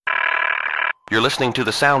You're listening to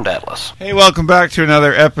the Sound Atlas. Hey, welcome back to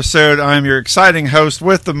another episode. I'm your exciting host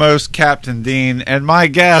with the most, Captain Dean, and my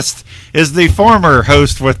guest is the former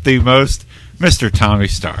host with the most, Mr. Tommy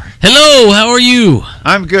Starr. Hello, how are you?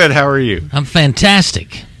 I'm good. How are you? I'm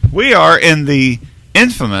fantastic. We are in the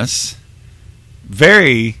infamous,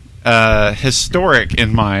 very historic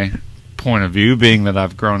in my point of view, being that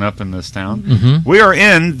I've grown up in this town. Mm-hmm. We are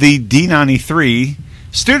in the D93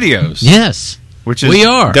 studios. Yes. Which is we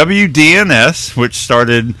are. WDNS, which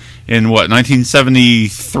started in,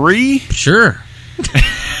 1973? Sure.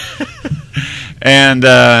 And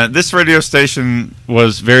this radio station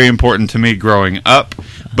was very important to me growing up.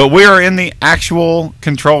 But we are in the actual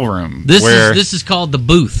control room. This is called the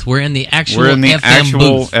booth. We're in the actual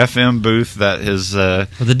FM booth that is where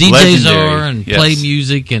the DJs legendary. are and play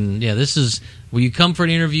music. And yeah, this is where you come for an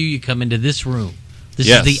interview, you come into this room. This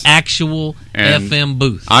is the actual FM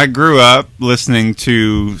booth. I grew up listening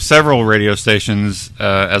to several radio stations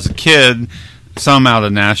as a kid, some out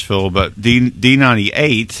of Nashville, but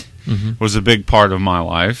D98 was a big part of my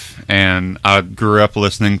life. And I grew up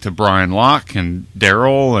listening to Brian Locke and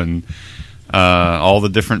Daryl and all the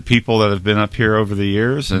different people that have been up here over the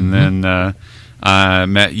years. And then I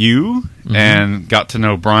met you and got to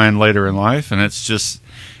know Brian later in life. And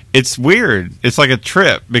it's weird. It's like a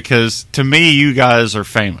trip because to me, you guys are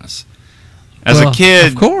famous. As a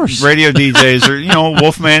kid, of course, radio DJs are,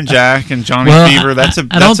 Wolfman Jack and Johnny Fever.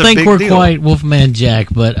 I don't think we're quite Wolfman Jack,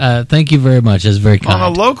 but thank you very much. That's very kind.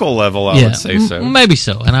 On a local level, I would say so. Maybe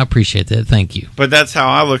so, and I appreciate that. Thank you. But that's how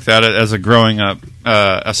I looked at it as a growing up,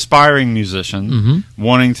 aspiring musician,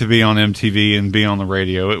 wanting to be on MTV and be on the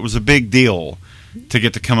radio. It was a big deal to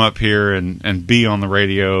get to come up here and be on the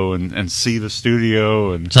radio and see the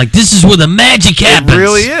studio. And it's like, this is where the magic happens. It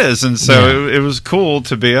really is. And so it was cool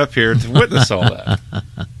to be up here to witness all that.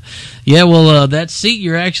 Yeah, well, that seat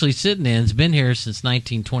you're actually sitting in has been here since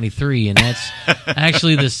 1923, and that's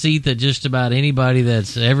actually the seat that just about everybody that's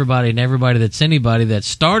started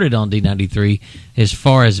on D93, as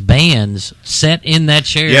far as bands, sat in that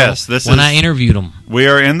chair I interviewed them. We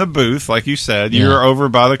are in the booth, like you said. Yeah. You're over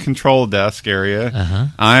by the control desk area.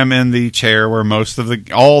 I am in the chair where most of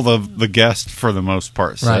all the guests, for the most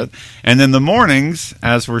part, sit. Right. And in the mornings,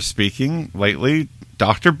 as we're speaking lately,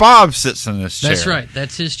 Dr. Bob sits in this chair. That's right.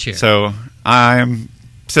 That's his chair. So I'm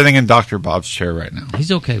sitting in Dr. Bob's chair right now.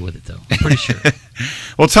 He's okay with it, though. I'm pretty sure.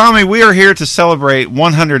 Well, Tommy, we are here to celebrate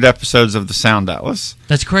 100 episodes of the Sound Atlas.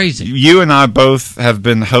 That's crazy. You and I both have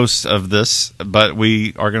been hosts of this, but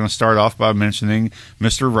we are going to start off by mentioning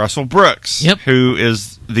Mr. Russell Brooks, who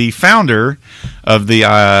is the founder of the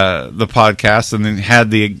podcast and then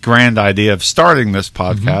had the grand idea of starting this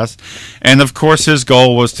podcast. And, of course, his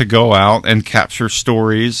goal was to go out and capture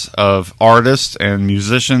stories of artists and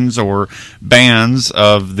musicians or bands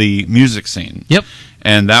of the music scene. Yep.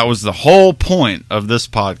 And that was the whole point of this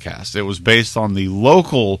podcast. It was based on the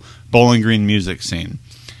local Bowling Green music scene.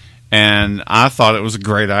 And I thought it was a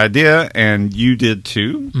great idea, and you did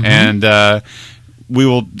too. And we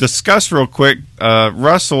will discuss real quick.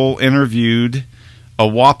 Russell interviewed a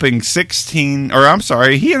whopping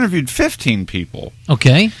he interviewed 15 people.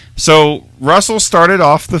 Okay. So Russell started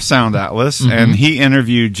off the Sound Atlas, and he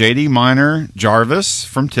interviewed J.D. Minor Jarvis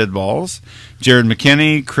from Tidballs, Jared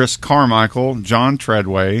McKinney, Chris Carmichael, John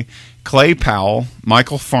Treadway, Clay Powell,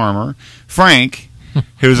 Michael Farmer, Frank,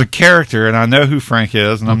 who's a character, and I know who Frank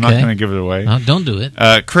is, and I'm not going to give it away. Don't do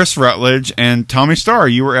it. Chris Rutledge, and Tommy Starr.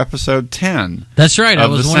 You were episode 10. That's right. I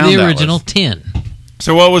was one of the original 10.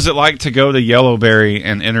 So what was it like to go to Yellowberry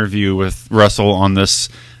and interview with Russell on this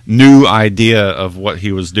new idea of what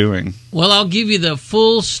he was doing? Well, I'll give you the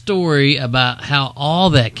full story about how all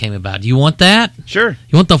that came about. Do you want that? Sure.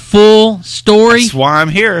 You want the full story? That's why I'm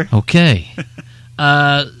here. Okay.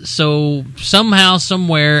 So somehow,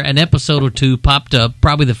 somewhere, an episode or two popped up,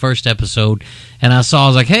 probably the first episode, and I was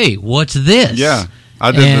like, hey, what's this? Yeah.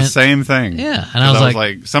 I did the same thing. Yeah. And I was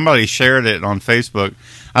like, somebody shared it on Facebook.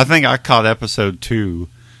 I think I caught episode 2.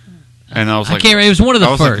 And I was like, it was one of the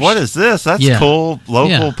first. Like, what is this? That's cool.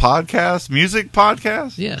 Local podcast, music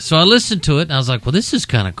podcast. Yeah. So I listened to it and I was like, well, this is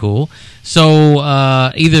kind of cool. So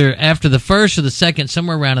either after the first or the second,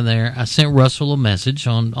 somewhere around in there, I sent Russell a message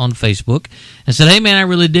on Facebook and said, hey, man, I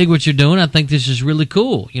really dig what you're doing. I think this is really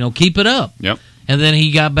cool. Keep it up. Yep. And then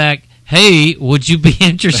he got back, hey, would you be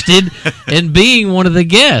interested in being one of the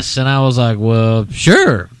guests? And I was like, well,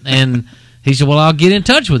 sure. And he said, well, I'll get in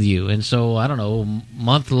touch with you. And so, I don't know, a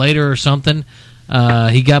month later or something,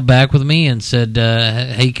 he got back with me and said,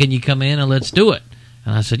 hey, can you come in and let's do it?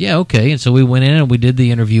 And I said, yeah, okay. And so we went in and we did the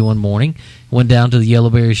interview one morning. Went down to the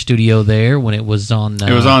Yellowberry studio there when it was on...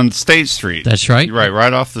 it was on State Street. That's right.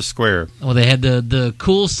 Right off the square. Well, they had the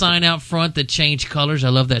cool sign out front that changed colors. I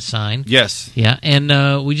love that sign. Yes. Yeah,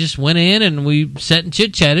 and we just went in and we sat and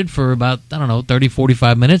chit-chatted for about, 30,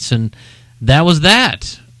 45 minutes, and that was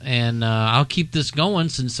that. And I'll keep this going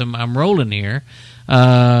since I'm rolling here.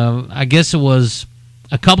 I guess it was...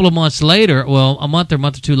 a couple of months later, well, a month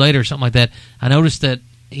or two later, something like that, I noticed that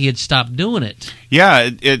he had stopped doing it. Yeah,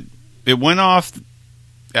 it went off.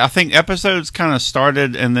 I think episodes kind of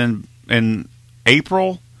started, and then in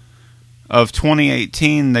April of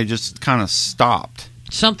 2018, they just kind of stopped.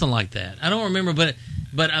 Something like that. I don't remember,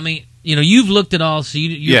 but I mean, you've looked at all, so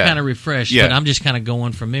you're kind of refreshed. Yeah. But I'm just kind of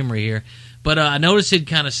going from memory here. But I noticed it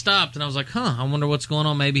kind of stopped, and I was like, I wonder what's going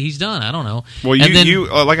on. Maybe he's done. I don't know. Well, you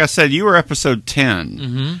like I said, you were episode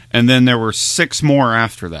 10, and then there were 6 more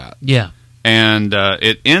after that. Yeah. And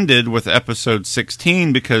it ended with episode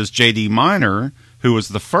 16 because J.D. Minor, who was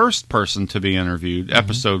the first person to be interviewed,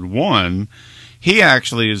 episode 1, he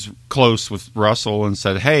actually is close with Russell and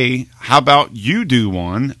said, hey, how about you do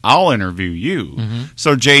one? I'll interview you.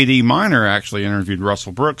 So J.D. Minor actually interviewed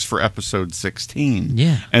Russell Brooks for episode 16.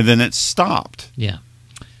 Yeah. And then it stopped. Yeah.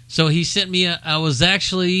 So he sent me I was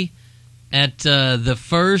actually at the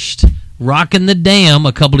first Rockin' the Dam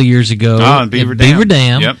a couple of years ago. In Beaver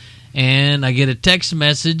Dam. Yep. And I get a text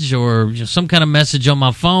message or some kind of message on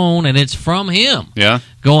my phone, and it's from him. Yeah.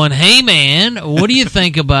 Going, hey, man, what do you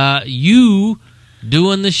think about you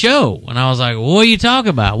doing the show? And I was like, what are you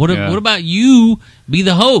talking about? What about you be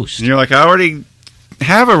the host? And you're like, I already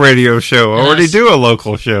have a radio show. I already do a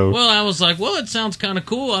local show. Well, I was like, well, it sounds kind of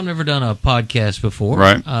cool. I've never done a podcast before.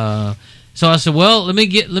 Right. So I said, well, let me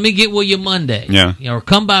get with you Monday. Yeah. Or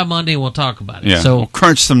come by Monday and we'll talk about it. Yeah. So we'll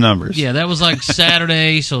crunch some numbers. Yeah, that was like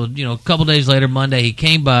Saturday. So, a couple days later, Monday, he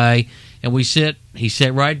came by and he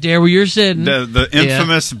sat right there where you're sitting. The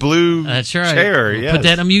infamous blue That's right. chair. We'll yes. put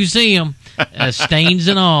that in a museum, stains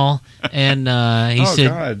and all. And he said,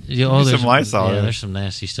 God. there's some Lysol. Yeah, there's some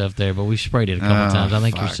nasty stuff there, but we sprayed it a couple times. I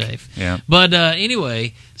think you're safe. Yeah. But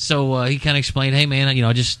anyway, so he kind of explained, hey, man,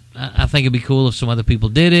 I think it'd be cool if some other people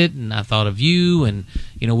did it, and I thought of you, and,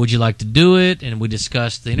 would you like to do it? And we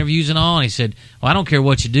discussed the interviews and all, and he said, well, I don't care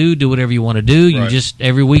what you do whatever you want to do. You just,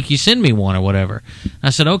 every week you send me one or whatever. I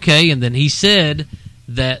said, okay, and then he said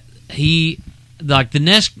that the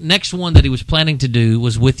next one that he was planning to do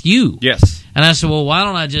was with you. Yes. And I said, well, why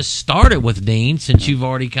don't I just start it with Dean since you've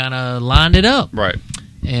already kind of lined it up? Right.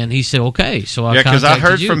 And he said, okay. So I because I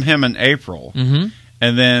heard you. from him in April, and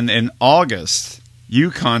then in August you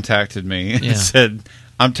contacted me and said,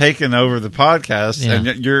 I'm taking over the podcast,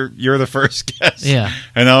 and you're the first guest. Yeah.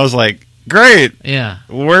 And I was like, great. Yeah.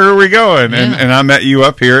 Where are we going? Yeah. And I met you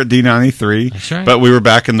up here at D93. That's right. But we were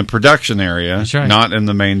back in the production area. That's right. Not in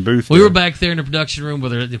the main booth. We were back there in the production room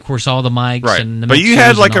with, of course, all the mics and the But you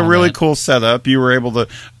had like a really that. cool setup. You were able to...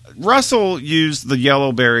 Russell used the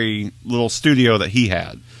Yellowberry little studio that he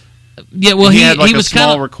had. Yeah, well, he had like he was a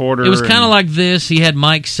small kinda, recorder. It was kind of like this. He had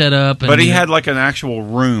mics set up. But he had like an actual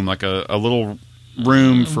room, like a little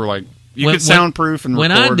room for like... You could soundproof and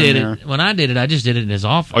record When I did it, I just did it in his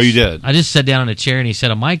office. Oh, you did? I just sat down in a chair and he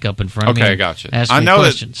set a mic up in front of me. Okay, gotcha. Asked I me know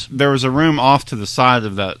questions. that there was a room off to the side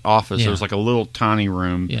of that office. Yeah. There was like a little tiny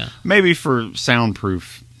room. Yeah. Maybe for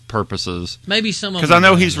soundproof purposes. Maybe some of because them I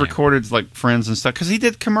know are he's in there. recorded like Friends and stuff because he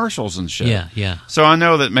did commercials and shit. Yeah. So I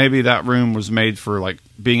know that maybe that room was made for like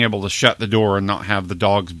being able to shut the door and not have the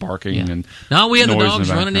dogs barking and no, we had the noise dogs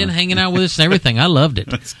running in, background. hanging out with us and everything. I loved it.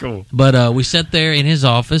 That's cool. But we sat there in his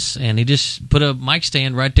office and he just put a mic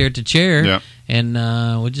stand right there at the chair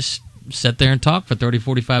and we just sat there and talked for 30,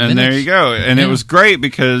 45 minutes. And there you go. And it was great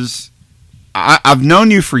because I've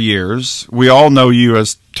known you for years. We all know you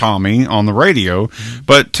as Tommy on the radio,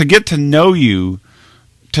 but to get to know you,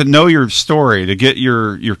 to know your story, to get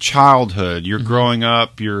your childhood, your growing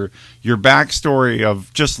up, your backstory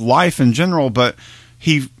of just life in general. But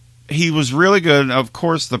he was really good. Of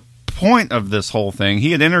course, the point of this whole thing,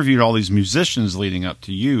 he had interviewed all these musicians leading up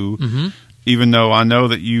to you. Even though I know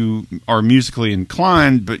that you are musically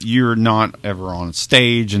inclined, but you're not ever on a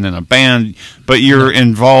stage and in a band, but you're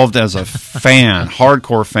involved as a fan,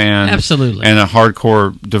 hardcore fan. Absolutely. And a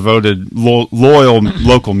hardcore, devoted, loyal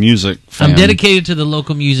local music fan. I'm dedicated to the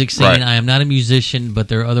local music scene. Right. I am not a musician, but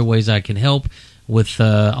there are other ways I can help with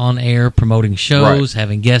on-air promoting shows,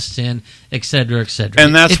 having guests in, et cetera, et cetera.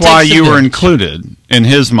 And that's It why takes a you were village. included. In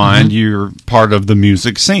his mind, you're part of the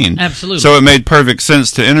music scene. Absolutely. So it made perfect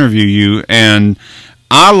sense to interview you, and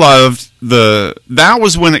I loved that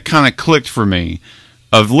was when it kind of clicked for me.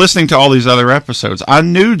 of listening to all these other episodes. I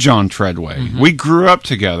knew John Treadway. We grew up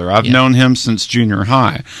together. I've known him since junior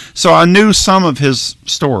high. So I knew some of his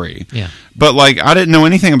story. Yeah. But, like, I didn't know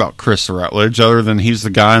anything about Chris Rutledge other than he's the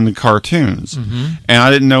guy in the cartoons. And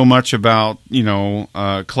I didn't know much about,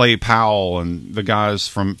 Clay Powell and the guys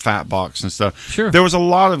from Fat Box and stuff. Sure. There was a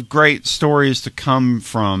lot of great stories to come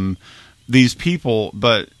from these people,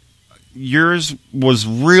 but yours was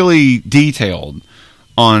really detailed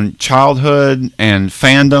on childhood and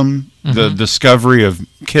fandom, the discovery of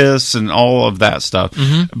Kiss and all of that stuff.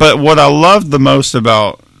 But what I loved the most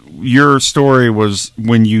about your story was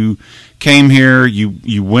when you came here,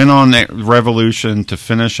 you went on Revolution to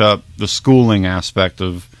finish up the schooling aspect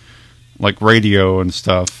of like radio and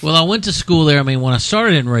stuff. Well, I went to school there. I mean, when I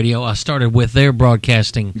started in radio, I started with their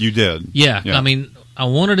broadcasting. You did. Yeah. I mean, I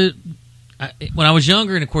wanted it. When I was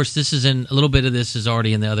younger, and of course, this is in a little bit of this is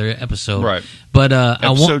already in the other episode, right? But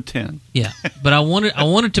episode 10, yeah. But I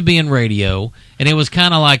wanted to be in radio, and it was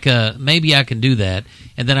kind of like maybe I can do that.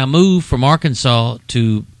 And then I moved from Arkansas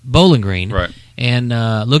to Bowling Green, right? And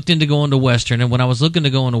looked into going to Western. And when I was looking to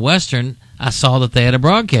go into Western, I saw that they had a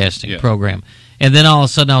broadcasting program. And then all of a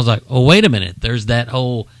sudden, I was like, "Oh, wait a minute! There's that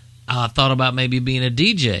whole." I thought about maybe being a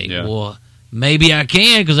DJ. Yeah. Well, maybe I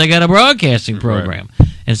can because they got a broadcasting program. Right.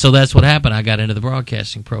 And so that's what happened. I got into the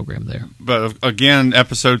broadcasting program there. But again,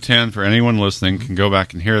 episode 10, for anyone listening, can go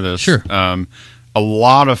back and hear this. Sure. A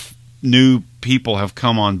lot of new people have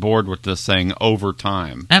come on board with this thing over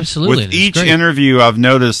time. Absolutely. With each interview, I've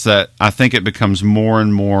noticed that I think it becomes more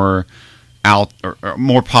and more or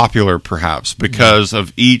more popular, perhaps, because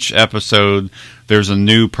of each episode. There's a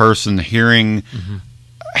new person hearing,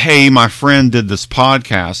 hey, my friend did this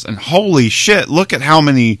podcast, and holy shit, look at how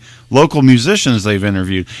many local musicians they've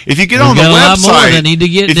interviewed. If you get on the website,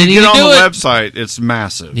 website, it's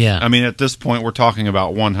massive. Yeah. I mean, at this point, we're talking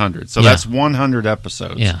about 100. So that's 100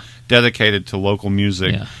 episodes dedicated to local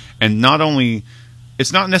music. Yeah. And not only,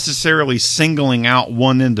 it's not necessarily singling out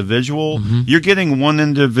one individual. You're getting one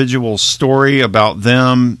individual story about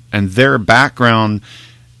them and their background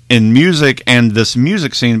in music and this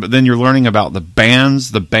music scene, but then you're learning about the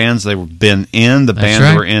bands they've been in, the bands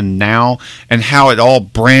they're in now, and how it all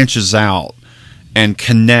branches out and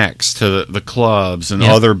connects to the clubs and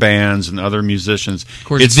other bands and other musicians. Of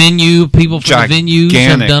course, people from the venues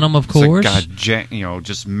have done them, of course. It's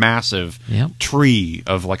just massive tree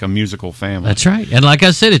of like a musical family. That's right. And like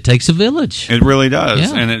I said, it takes a village. It really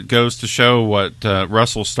does. Yeah. And it goes to show what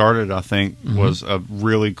Russell started, I think, was a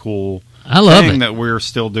really cool thing that we're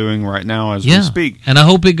still doing right now as we speak. And I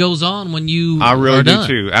hope it goes on when you I really are do done.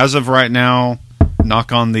 too. As of right now,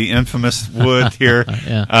 knock on the infamous wood here,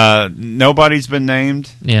 nobody's been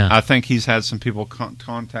named. Yeah. I think he's had some people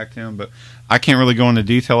contact him, but I can't really go into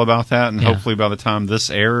detail about that, and hopefully by the time this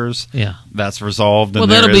airs, that's resolved. And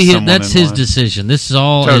that'll be that's his decision. This is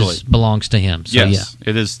all belongs to him. So, yes,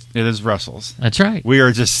 it is Russell's. That's right. We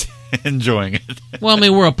are just enjoying it. Well, I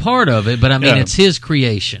mean, we're a part of it, but I mean, it's his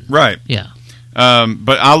creation. Right. Yeah.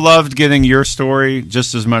 But I loved getting your story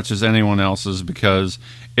just as much as anyone else's, because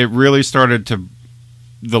it really started to,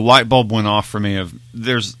 the light bulb went off for me of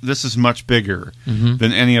this is much bigger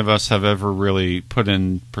than any of us have ever really put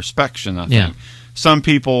in perspection, I think. Some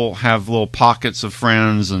people have little pockets of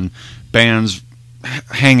friends and bands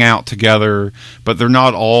hang out together, but they're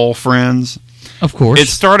not all friends. Of course.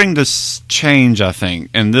 It's starting to change, I think,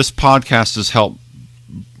 and this podcast has helped.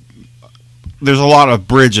 There's a lot of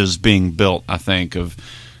bridges being built, I think, of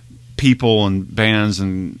people and bands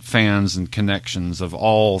and fans and connections of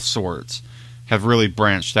all sorts have really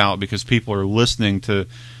branched out because people are listening to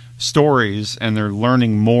stories and they're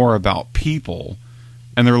learning more about people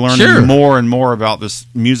and they're learning more and more about this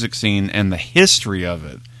music scene and the history of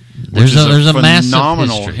it. There's a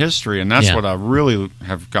phenomenal massive history, and that's what I really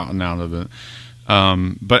have gotten out of it.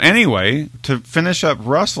 But anyway, to finish up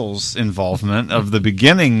Russell's involvement of the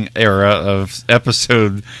beginning era of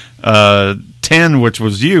episode 10, which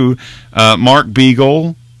was you, Mark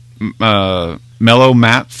Beagle, Mellow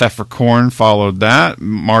Matt Pfefferkorn followed that,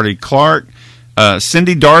 Marty Clark,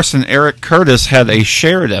 Cindy Darson, Eric Curtis had a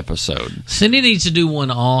shared episode. Cindy needs to do one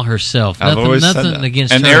all herself. I've always said that.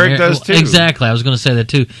 Against and her. Eric does too. Exactly, I was going to say that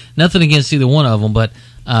too. Nothing against either one of them, but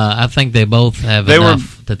I think they both have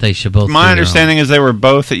enough that they should both. My understanding is they were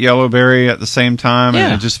both at Yellowberry at the same time,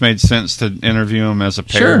 and it just made sense to interview them as a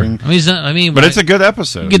pairing. Sure. But it's a good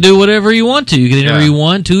episode. You can do whatever you want to. You can interview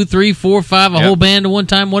 1, 2, 3, 4, 5, a whole band at one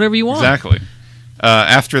time, whatever you want. Exactly.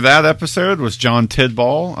 After that episode was John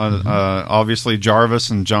Tidball. Obviously,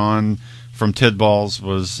 Jarvis and John from Tidballs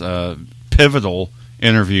was pivotal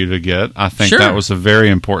interview to get. I think Sure. that was a very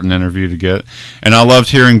important interview to get. And I loved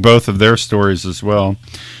hearing both of their stories as well.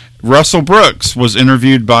 Russell Brooks was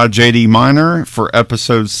interviewed by J.D. Minor for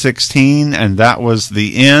episode 16, and that was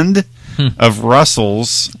the end of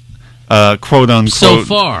Russell's quote-unquote So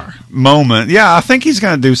far. moment. Yeah, I think he's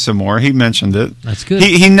going to do some more. He mentioned it. That's good.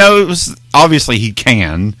 He knows, obviously he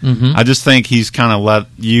can. Mhm. I just think he's kind of let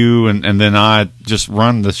you and then I just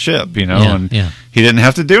run the ship, you know, Yeah, and yeah. he didn't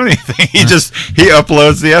have to do anything. He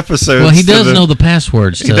uploads the episodes. Well, he to does know the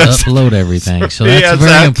passwords to does. upload everything, so he that's has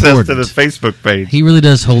very access important. to the Facebook page. He really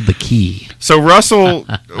does hold the key. So Russell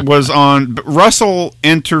Russell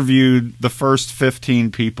interviewed the first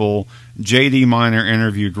 15 people. J.D. Minor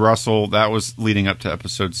interviewed Russell. That was leading up to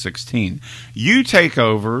episode 16. You take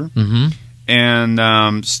over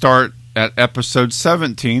and start at episode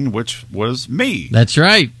 17, which was me. That's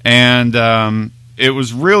right. And it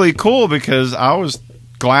was really cool because I was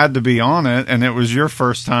glad to be on it, and it was your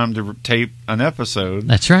first time to tape an episode.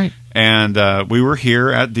 That's right. And we were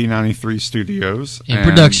here at D93 Studios. In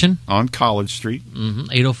production. On College Street.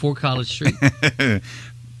 804 College Street.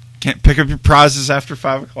 Can't pick up your prizes after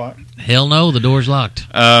 5 o'clock. Hell no, the door's locked.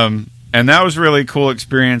 And that was a really cool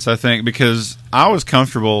experience, I think, because I was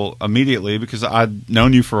comfortable immediately because I'd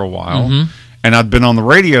known you for a while, and I'd been on the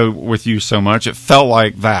radio with you so much, it felt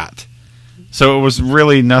like that. So it was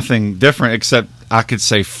really nothing different except I could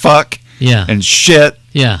say fuck and shit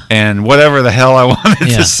and whatever the hell I wanted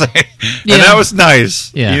to say. And that was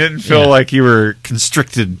nice. You didn't feel like you were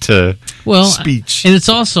constricted to speech. And it's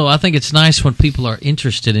also, I think it's nice when people are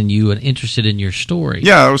interested in you and interested in your story.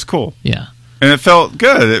 Yeah, it was cool. Yeah. And it felt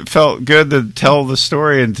good. It felt good to tell the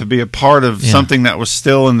story and to be a part of something that was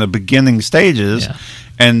still in the beginning stages. Yeah.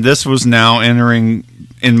 And this was now entering,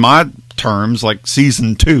 in my terms, like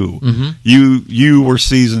season 2. You were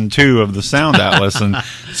season 2 of the Sound Atlas. And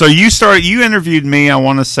so you interviewed me, I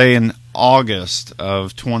want to say, in August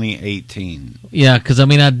of 2018. Yeah, because I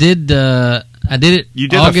mean, I did it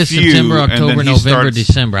August, September, October, November,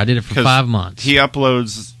 December. I did it for 5 months. He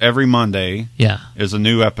uploads every Monday. Yeah. Is a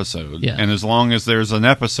new episode. Yeah. And as long as there's an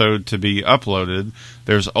episode to be uploaded,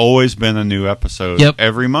 there's always been a new episode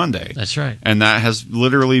every Monday. That's right. And that has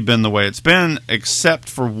literally been the way it's been, except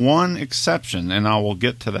for one exception, and I will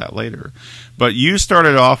get to that later. But you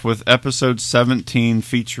started off with episode 17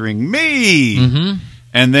 featuring me.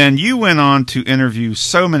 And then you went on to interview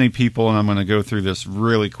so many people, and I'm going to go through this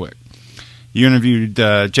really quick. You interviewed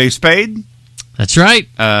Jay Spade. That's right.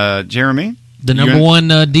 Jeremy. The number one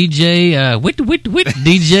DJ,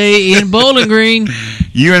 DJ in Bowling Green.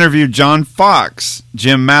 You interviewed John Fox,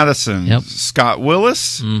 Jim Madison, Scott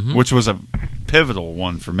Willis, which was a pivotal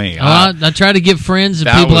one for me. I tried to get friends and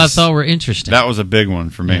people I thought were interesting. That was a big one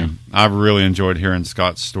for me. Yeah. I really enjoyed hearing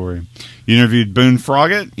Scott's story. You interviewed Boone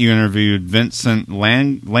Froggatt. You interviewed Vincent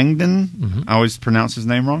Langdon. I always pronounce his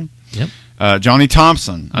name wrong. Johnny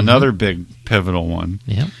Thompson, another big pivotal one.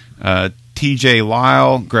 TJ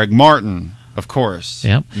Lyle, Greg Martin, of course.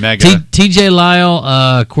 Mega. TJ Lyle,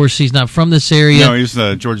 of course, he's not from this area. No, he's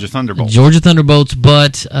the Georgia Thunderbolts.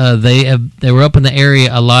 But they were up in the area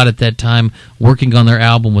a lot at that time, working on their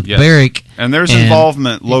album with Barrick. And there's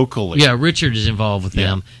involvement locally. Yeah, Richard is involved with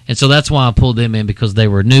them. And so that's why I pulled them in, because they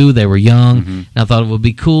were new, they were young, and I thought it would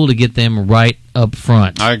be cool to get them right up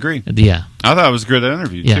front. I agree. Yeah. I thought it was a good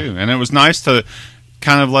interview, too. And it was nice to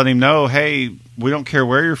kind of let him know, hey, we don't care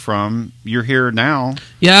where you're from. You're here now.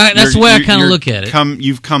 Yeah, that's the way I kind of look at it.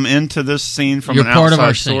 You've come into this scene from an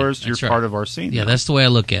outside source. You're part of our scene. Yeah, that's the way I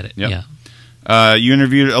look at it. Yep. Yeah. You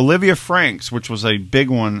interviewed Olivia Franks, which was a big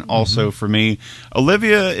one also for me.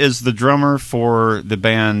 Olivia is the drummer for the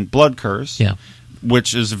band Blood Curse,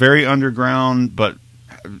 which is very underground but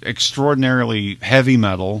extraordinarily heavy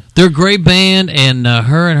metal. They're a great band, and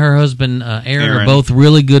her and her husband Aaron are both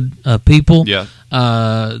really good people. Yeah.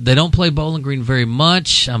 They don't play Bowling Green very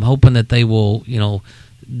much. I'm hoping that they will,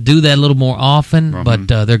 do that a little more often. But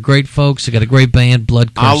they're great folks. They got a great band,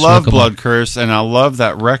 Blood Curse. I love Blood Curse, and I love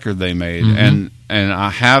that record they made, and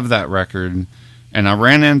I have that record. And I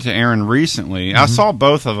ran into Aaron recently. I saw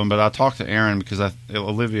both of them, but I talked to Aaron because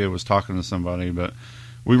Olivia was talking to somebody. But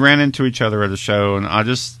we ran into each other at a show, and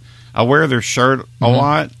I wear their shirt a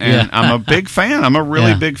lot, and I'm a big fan. I'm a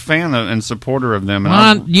really big fan and supporter of them.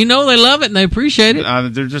 And they love it and they appreciate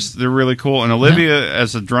it. They're really cool. And Olivia,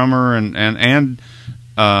 as a drummer and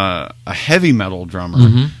a heavy metal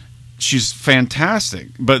drummer, she's fantastic.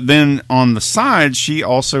 But then on the side, she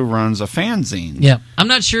also runs a fanzine. Yeah, I'm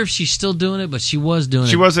not sure if she's still doing it, but she was doing it.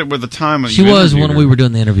 She was with the time when she was when we were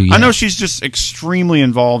doing the interview. I know she's just extremely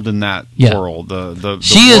involved in that world.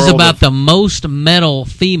 She is about the most metal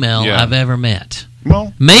female I've ever met.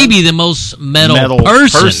 Well, maybe the most metal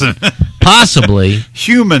person. Possibly.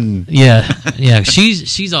 Human. Yeah.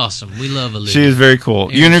 She's awesome. We love Olivia. She is very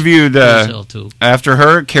cool. You interviewed, after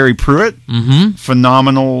her, Carrie Pruitt. Mm-hmm.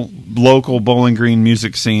 Phenomenal local Bowling Green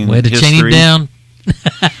music scene Way to history. chain him down.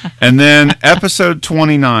 And then episode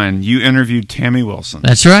 29, you interviewed Tammy Wilson.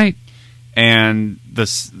 That's right. And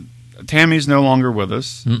Tammy's no longer with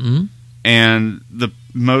us. Mm-mm. And the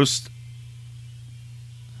most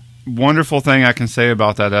wonderful thing I can say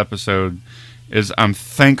about that episode is I'm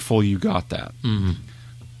thankful you got that. Mm-hmm.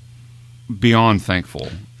 Beyond thankful.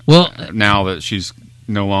 Well, now that she's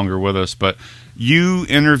no longer with us, but you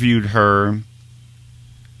interviewed her,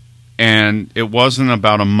 and it wasn't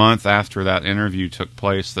about a month after that interview took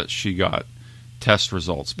place that she got test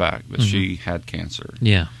results back that she had cancer.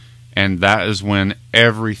 Yeah. And that is when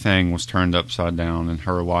everything was turned upside down, and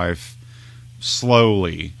her life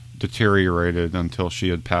slowly deteriorated until she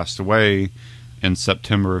had passed away in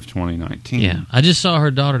September of 2019. Yeah, I just saw her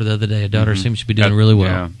daughter the other day. Her daughter seems to be doing really well.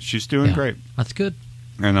 Yeah, she's doing great. That's good.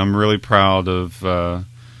 And I'm really proud of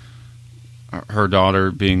her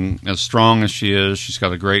daughter being as strong as she is. She's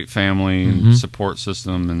got a great family and support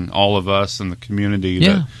system, and all of us in the community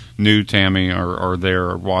that knew Tammy are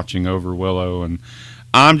there watching over Willow. And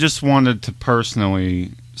I just wanted to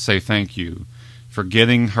personally say thank you for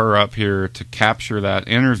getting her up here to capture that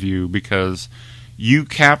interview, because you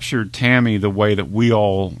captured Tammy the way that we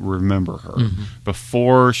all remember her.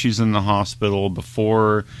 Before she's in the hospital,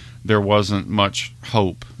 before there wasn't much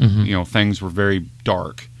hope. You know, things were very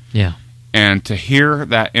dark. Yeah. And to hear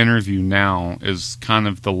that interview now is kind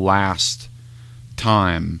of the last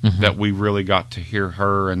time that we really got to hear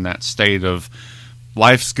her in that state of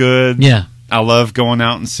life's good. Yeah. I love going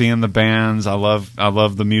out and seeing the bands. I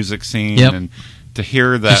love the music scene. And to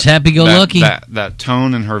hear that, just happy-go-lucky. That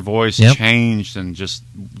tone in her voice changed and just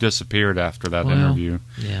disappeared after that interview.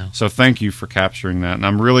 Yeah. So thank you for capturing that, and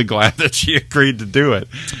I'm really glad that she agreed to do it.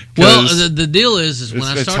 Well, the deal is when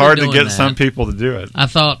I started it's hard to get that, some people to do it. I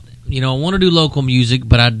thought, I want to do local music,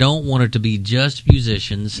 but I don't want it to be just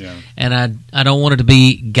musicians, and I don't want it to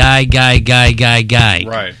be guy.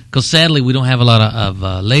 Right. Because sadly, we don't have a lot of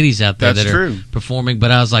ladies out there that are performing.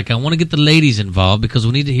 But I was like, I want to get the ladies involved because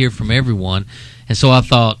we need to hear from everyone. And so I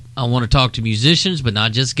thought, I want to talk to musicians, but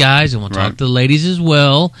not just guys. I want to talk to the ladies as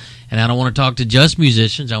well. And I don't want to talk to just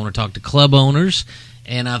musicians. I want to talk to club owners.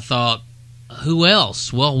 And I thought, who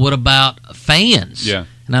else? Well, what about fans? Yeah.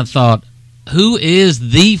 And I thought, who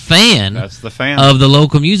is the fan? That's the fan of the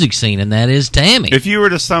local music scene, and that is Tammy. If you were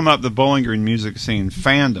to sum up the Bowling Green music scene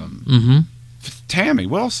fandom, Tammy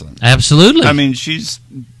Wilson. Absolutely. I mean, she's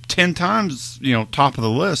 10 times, top of the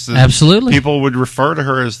list. Absolutely. People would refer to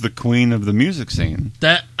her as the queen of the music scene.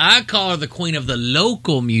 That I call her the queen of the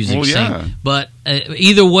local music scene. But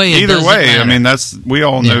either way, it doesn't way, matter. I mean, we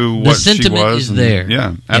all knew what she was. The sentiment is there.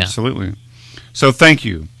 Yeah, absolutely. So thank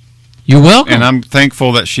you. You're welcome. And I'm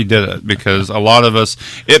thankful that she did it, because a lot of us,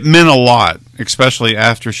 it meant a lot, especially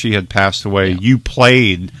after she had passed away. You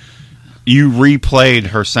replayed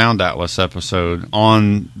her Sound Atlas episode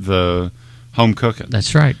on the Home Cooking.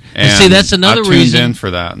 That's right. And see, that's another reason I tuned in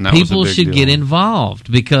for that, and that people was a big should deal. get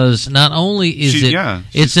involved, because not only is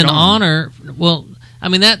it's an honor. Well, I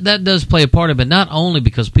mean, that does play a part of it, not only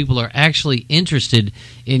because people are actually interested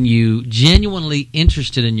in you, genuinely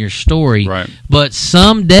interested in your story, but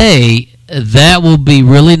someday that will be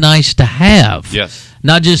really nice to have. Yes.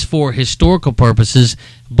 Not just for historical purposes,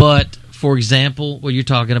 but, for example, what you're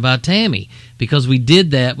talking about Tammy. Because we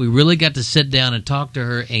did that, we really got to sit down and talk to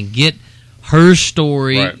her and get her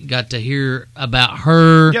story, got to hear about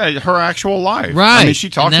her. Yeah, her actual life. Right. I mean, she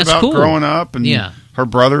talked about growing up and her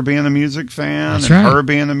brother being a music fan her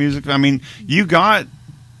being a music fan. I mean, you got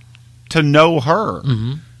to know her.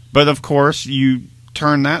 But, of course, you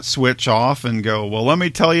turn that switch off and go, well, let me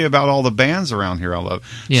tell you about all the bands around here I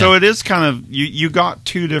love. Yeah. So it is kind of, you got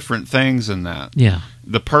two different things in that. Yeah.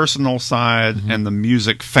 The personal side and the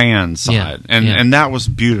music fan side. And that was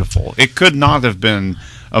beautiful. It could not have been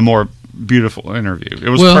a more beautiful interview. It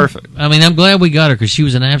was perfect. I mean, I'm glad we got her, because she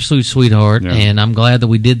was an absolute sweetheart, and I'm glad that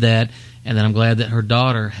we did that. And then I'm glad that her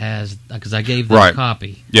daughter has, because I gave them a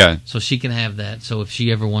copy. Yeah. So she can have that. So if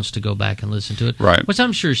she ever wants to go back and listen to it. Right. Which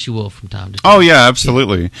I'm sure she will from time to time. Oh, yeah,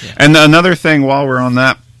 absolutely. Yeah. And another thing while we're on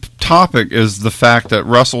that topic is the fact that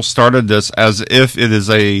Russell started this as if it's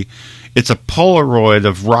a Polaroid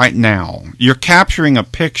of right now. You're capturing a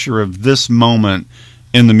picture of this moment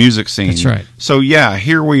in the music scene. That's right. So, yeah,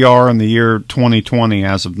 here we are in the year 2020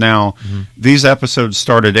 as of now. These episodes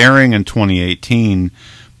started airing in 2018.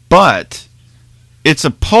 But it's a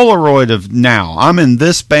Polaroid of now. I'm in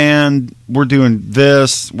this band. We're doing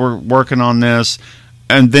this. We're working on this.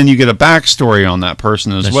 And then you get a backstory on that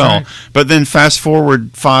person as well. Right. But then fast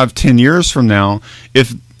forward 5-10 years from now,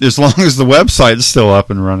 as long as the website's still up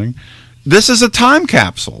and running, this is a time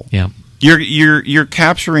capsule. Yeah. You're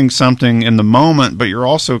capturing something in the moment, but you're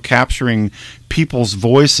also capturing people's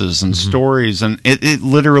voices and stories, and it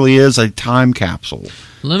literally is a time capsule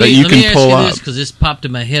Let that me you ask can you pull this, up. because this popped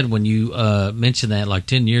in my head when you mentioned that, like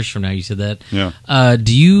 10 years from now, you said that. Yeah.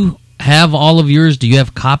 Do you have all of yours? Do you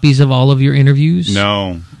have copies of all of your interviews?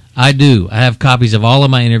 No. I do. I have copies of all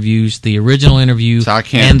of my interviews, the original interview So I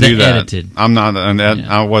can't and do the that. edited. I'm not.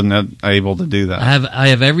 I wasn't able to do that. I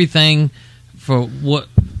have everything for what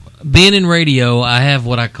being in radio. I have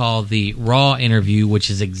what I call the raw interview,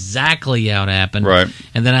 which is exactly how it happened. Right.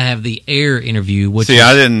 And then I have the air interview, which See, is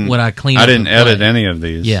I didn't. what I clean I up didn't and edit play. any of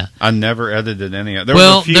these. Yeah. I never edited any of. There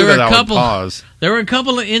Well, were a few there were that a I couple- would pause. There were a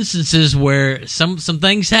couple of instances where some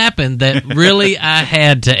things happened that really I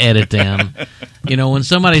had to edit them. You know, when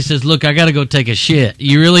somebody says, "Look, I got to go take a shit,"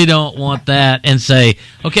 you really don't want that and say,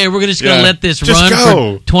 "Okay, we're just going to let this Just run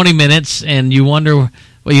go. for 20 minutes," and you wonder.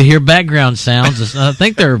 Well, you hear background sounds. I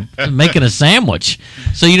think they're making a sandwich.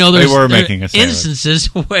 So, you know, They there were are making a sandwich. instances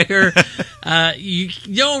where you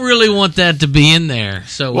don't really want that to be in there.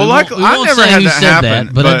 So, Well, we won't, we I won't never say had who that said happen,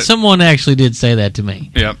 that, but but- someone actually did say that to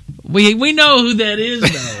me. Yep. We know who that is,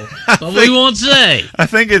 though, but we won't say. I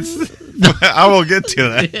think it's. I will get to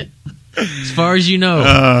that. As far as you know.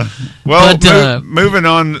 Well, But, moving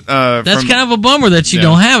on. That's from, kind of a bummer that you Yeah.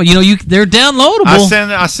 don't have it. You know, they're downloadable.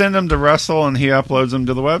 I send them to Russell, and he uploads them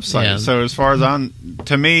to the website. Yeah. So as far as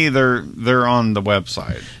to me, they're on the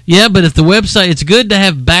website. Yeah, but if the website, it's good to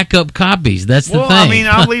have backup copies. That's the Well, thing. I mean,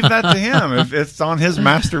 I'll leave that to him if it's on his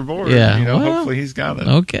master board. Yeah, you know, well, hopefully he's got it.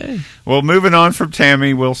 Okay. Well, moving on from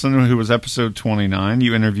Tammy Wilson, who was episode 29,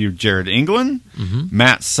 you interviewed Jared England,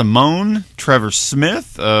 Matt Simone, Trevor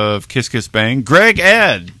Smith of Kiss Kiss Bang, Greg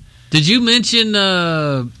Ed. Did you mention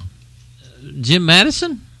Jim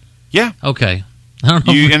Madison? Yeah. Okay. I don't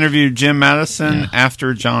know. You interviewed Jim Madison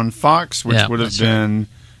after John Fox, which Yeah, would have that's been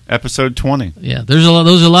episode 20. Yeah, there's a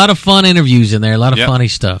lot of fun interviews in there, a lot of Yep. funny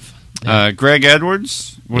stuff. Greg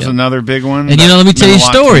Edwards was Yep. another big one. And, you know, let me That tell you a meant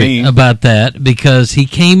lot to story me. about that, because he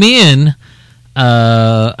came in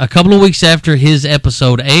a couple of weeks after his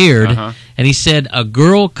episode aired, and he said a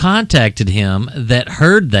girl contacted him that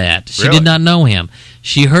heard that. She Really? did not know him.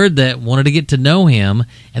 She heard that, wanted to get to know him,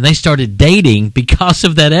 and they started dating because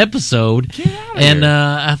of that episode. And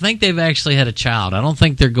I think they've actually had a child. I don't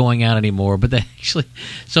think they're going out anymore, but they actually.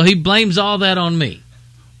 So he blames all that on me.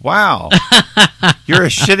 Wow. You're a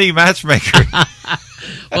shitty matchmaker.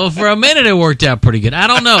 Well, for a minute it worked out pretty good. I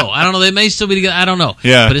don't know. They may still be together. I don't know.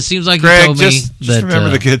 Yeah. But it seems like Greg, you told me just that. remember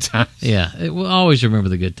the good times. Yeah. We'll always remember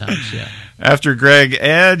the good times. Yeah. After Greg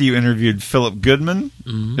Ed, you interviewed Philip Goodman.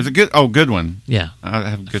 Is it good? Oh, Goodwin. Yeah. I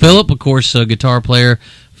have Goodwin. Philip, of course, a guitar player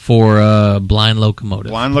for Blind Locomotive.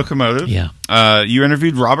 Blind Locomotive. Yeah. You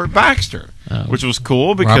interviewed Robert Baxter, which was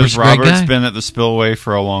cool because Robert's a great Robert's guy. been at the Spillway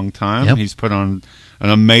for a long time. Yep. He's put on an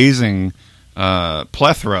amazing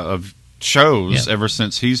plethora of shows ever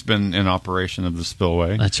since he's been in operation of the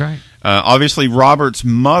Spillway. That's right. Obviously, Robert's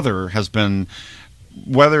mother has been,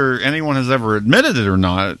 whether anyone has ever admitted it or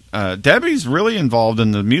not, Debbie's really involved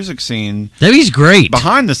in the music scene Debbie's great.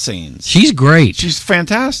 behind the scenes. She's great. She's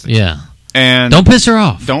fantastic. Yeah. And Don't piss her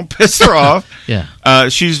off. don't piss her off. Yeah.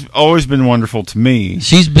 She's always been wonderful to me.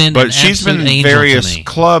 She's been But an she's been absolute in angel various to me.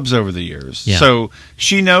 clubs over the years. Yeah. So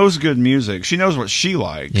she knows good music. She knows what she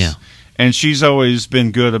likes. Yeah. And she's always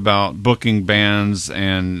been good about booking bands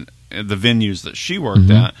and the venues that she worked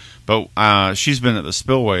Mm-hmm. at. But she's been at the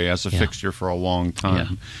Spillway as a Yeah. fixture for a long time.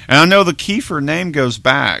 Yeah. And I know the Kiefer name goes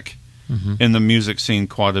back Mm-hmm. in the music scene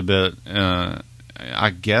quite a bit. I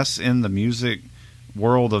guess in the music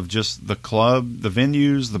world of just the club, the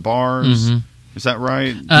venues, the bars. Mm-hmm. Is that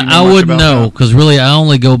right? Do you I much wouldn't about know, that? because really I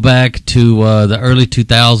only go back to the early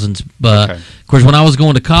 2000s. But Okay. of course, when I was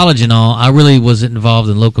going to college and all, I really wasn't involved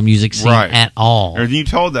in local music scene Right. at all. Or you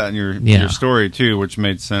told that in your story too, which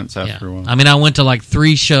made sense after a while. I mean, I went to like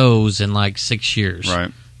 3 shows in like 6 years.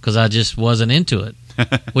 Right. Because I just wasn't into it,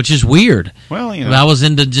 which is weird. Well, you I know. was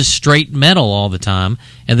into just straight metal all the time.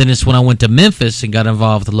 And then it's when I went to Memphis and got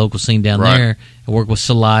involved with the local scene down Right. there and worked with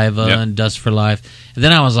Saliva Yep. and Dust for Life. And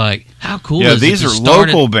then I was like, how cool Yeah, is these it are to start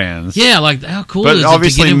local it- bands. Yeah, like how cool But is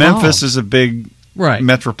obviously it to get involved? Memphis is a big Right.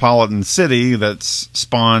 metropolitan city that's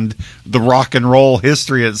spawned the rock and roll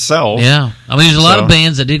history itself. Yeah. I mean, there's a lot So- of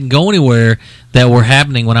bands that didn't go anywhere that were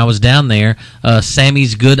happening when I was down there.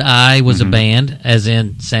 Sammy's Good Eye was a band, as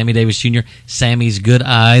in Sammy Davis Jr. Sammy's Good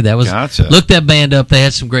Eye. That was Gotcha. Look that band up. They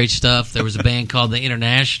had some great stuff. There was a band called the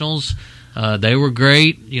Internationals. They were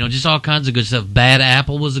great. Just all kinds of good stuff. Bad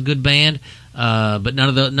Apple was a good band. But none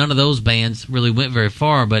of those bands really went very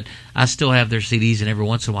far. But I still have their CDs, and every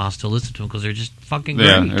once in a while I still listen to them because they're just fucking great.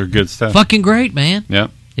 Yeah, they're good stuff. Fucking great, man.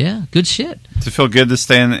 Yep. Yeah, good shit. Does it feel good to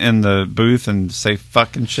stay in the booth and say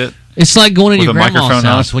fucking shit? It's like going to With your a grandma's microphone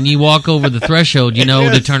house. on? When you walk over the threshold, you know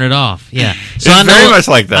to turn it off. Yeah. So It's very much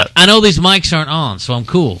like that. I know these mics aren't on, so I'm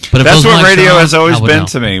cool. But if That's those what mics radio are on, has always I would been know.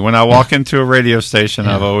 to me. When I walk into a radio station,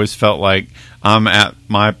 Yeah. I've always felt like I'm at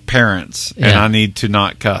my parents' and Yeah. I need to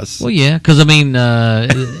not cuss. Well, yeah, because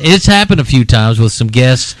it's happened a few times with some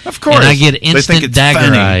guests. Of course. And I get They think instant it's dagger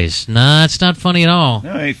funny. eyes. Nah, it's not funny at all.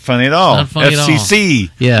 No, it ain't funny at all. Not funny at all.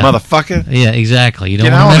 FCC, Yeah. motherfucker. Yeah, exactly. You don't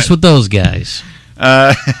Get want on to mess it. with those guys.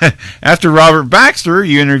 After Robert Baxter,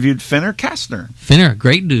 you interviewed Finner Kastner. Finner,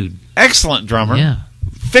 great dude. Excellent drummer. Yeah.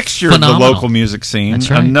 Fixture of the Phenomenal. local music scene.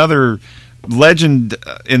 That's right. Another legend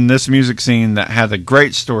in this music scene that had a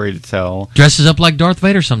great story to tell. Dresses up like Darth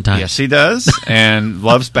Vader sometimes. Yes, he does. And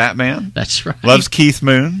loves Batman. That's right. Loves Keith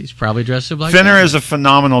Moon. He's probably dressed up like Finner that. is a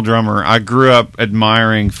phenomenal drummer. I grew up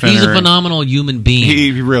admiring Finner. He's a phenomenal human being.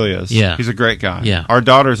 He really is. Yeah. He's a great guy. Yeah. Our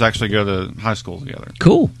daughters actually go to high school together.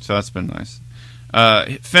 Cool. So that's been nice.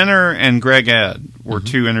 Finner and Greg Ed were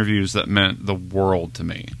two interviews that meant the world to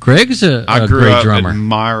me. Greg's I a grew great up drummer.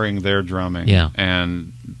 admiring their drumming. Yeah.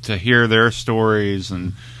 And to hear their stories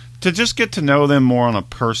and to just get to know them more on a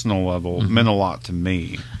personal level meant a lot to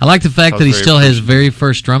me. I like the fact that he still has very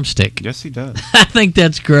first drumstick. Yes, he does. I think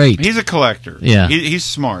that's great. He's a collector. Yeah. He's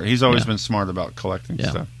smart. He's always Yeah. been smart about collecting Yeah.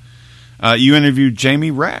 stuff. You interviewed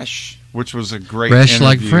Jamie Resch, which was a great Resch interview.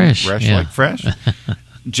 like fresh. Resch Yeah. like fresh.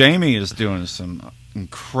 Jamie is doing some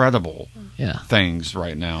incredible Yeah. things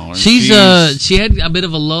right now. And She had a bit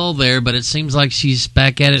of a lull there, but it seems like she's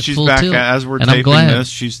back at it she's full back tilt. as we're and I'm taping glad. this.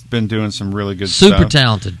 She's been doing some really good Super stuff.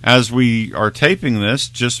 talented. As we are taping this,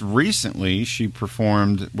 just recently she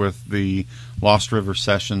performed with the Lost River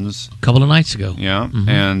Sessions. A couple of nights ago. Yeah,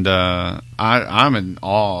 and I'm in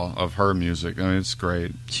awe of her music. I mean, it's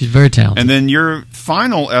great. She's very talented. And then your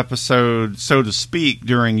final episode, so to speak,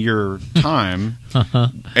 during your time,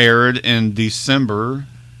 aired in December.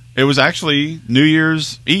 It was actually New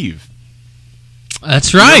Year's Eve.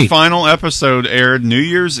 That's Your right. final episode aired New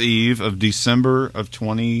Year's Eve of December of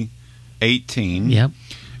 2018. Yep.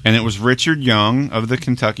 And it was Richard Young of the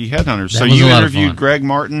Kentucky Headhunters. That So was you a lot of interviewed fun. Greg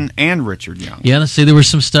Martin and Richard Young. Yeah, let's see. There was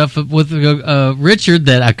some stuff with Richard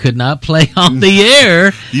that I could not play on the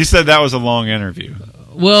air. You said that was a long interview.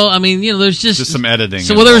 Well, I mean, there's just some editing.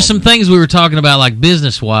 So, well, there were involved. some things we were talking about, like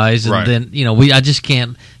business wise, and Right. then I just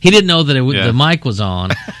can't. He didn't know that the mic was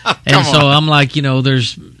on, and so I'm like,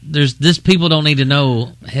 there's this people don't need to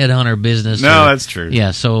know headhunter business. No, that's true.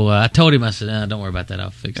 Yeah, so I told him, I said, don't worry about that,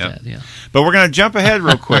 I'll fix Yep. that. Yeah. But we're going to jump ahead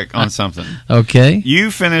real quick on something. Okay.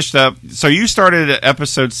 You finished up, so you started at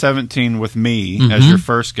episode 17 with me Mm-hmm. as your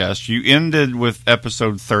first guest. You ended with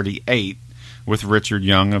episode 38 with Richard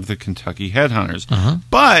Young of the Kentucky Headhunters. Uh-huh.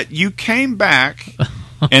 But you came back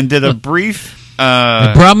and did a brief...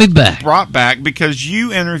 It brought me back. Brought back because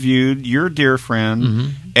you interviewed your dear friend, Mm-hmm.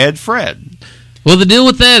 Ed Fred. Well, the deal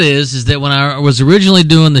with that is that when I was originally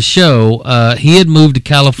doing the show, he had moved to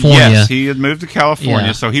California. Yes, he had moved to California,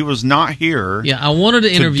 Yeah. so he was not here. Yeah, I wanted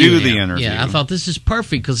to interview do him. the interview. Yeah, I thought this is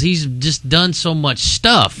perfect because he's just done so much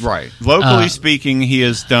stuff. Right. Locally speaking, he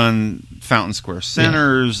has done Fountain Square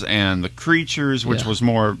Sinners and The Creatures, which Yeah. was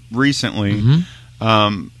more recently.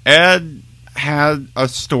 Mm-hmm. Ed had a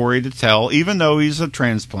story to tell, even though he's a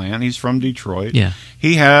transplant. He's from Detroit. Yeah.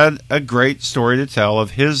 He had a great story to tell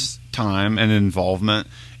of his time and involvement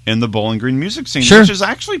in the Bowling Green music scene, Sure. which is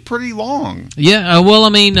actually pretty long. Yeah, well, I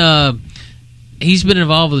mean, he's been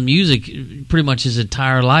involved with music pretty much his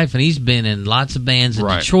entire life, and he's been in lots of bands in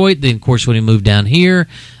Right. Detroit. Then, of course, when he moved down here,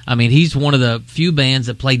 I mean, he's one of the few bands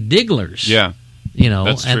that played Digglers. Yeah.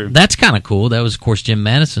 That's true. That's kind of cool. That was, of course, Jim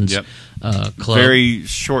Madison's Yep. club. Very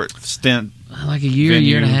short stint. Like a year, venue.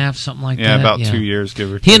 year and a half, something like Yeah, that. about 2 years,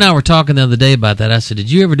 give or take. He and I were talking the other day about that. I said,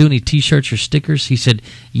 did you ever do any T-shirts or stickers? He said,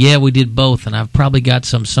 yeah, we did both, and I've probably got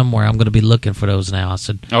some somewhere. I'm going to be looking for those now. I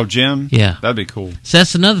said, Oh, Jim? Yeah. That'd be cool. so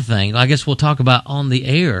that's another thing I guess we'll talk about on the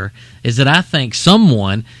air, is that I think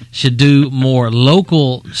someone should do more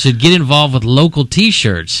local, should get involved with local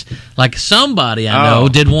T-shirts. Like somebody I know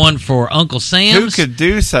did one for Uncle Sam's. Who could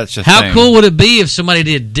do such a thing? How cool would it be if somebody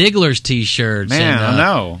did Diggler's T-shirts? Man, and, I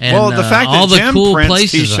know. And, well, the fact all that Jim the cool prints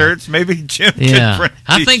places T-shirts, maybe Jim could print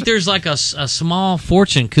I think there's like a small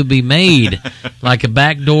fortune could be made, like a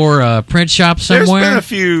backdoor print shop somewhere. There's been a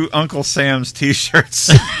few Uncle Sam's T-shirts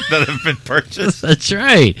that have been purchased. That's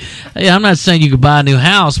right. Hey, I'm not saying you could buy a new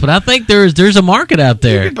house, but I think there's a market out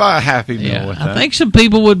there. You could buy a Happy Meal with that. I think some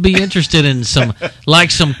people would be interested in some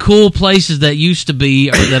cool places that used to be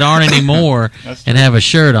or that aren't anymore, and have a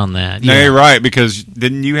shirt on that. No, you're right, because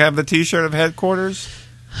didn't you have the T-shirt of headquarters?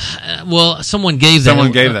 Well, someone gave that.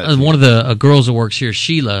 Someone gave that. One of the girls that works here,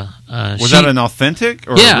 Sheila. Was that an authentic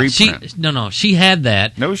or a reprint? She had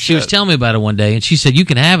that. No shit. She was telling me about it one day, and she said, you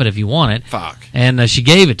can have it if you want it. Fuck. And she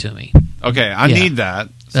gave it to me. Okay, I need that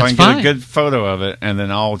so That's I can fine. get a good photo of it, and then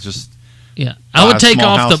I'll just... Yeah, I would take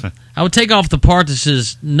off the part that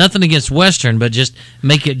says nothing against Western, but just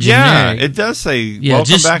make it generic. Yeah, it does say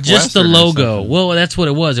Welcome Back Western. Just the logo. Well, that's what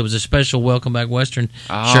it was. It was a special Welcome Back Western shirt,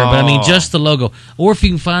 but I mean just the logo. Or if you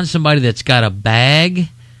can find somebody that's got a bag,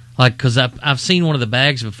 like because I've seen one of the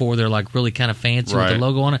bags before. They're like really kind of fancy with the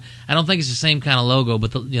logo on it. I don't think it's the same kind of logo,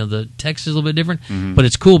 but the text is a little bit different. Mm-hmm. But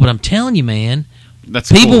it's cool. But I'm telling you, man.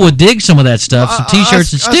 People would dig some of that stuff, some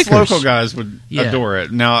T-shirts and stickers. Us local guys would adore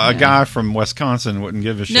it. Now, a guy from Wisconsin wouldn't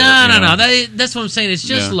give a shit. No. That's what I'm saying. It's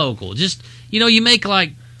just local. Just, you make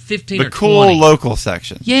like 15 or 20. The cool local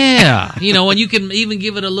section. Yeah. And you can even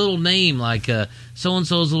give it a little name like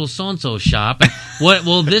so-and-so's little so-and-so shop.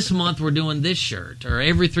 Well, this month we're doing this shirt. Or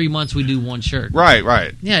every 3 months we do one shirt.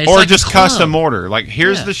 Right. Yeah, it's or like just custom order. Like,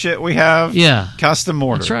 here's the shit we have. Yeah. Custom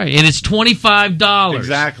order. That's right. And it's $25.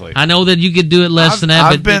 Exactly. I know that you could do it less than that.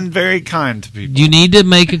 I've been very kind to people. You need to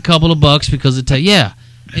make a couple of bucks because it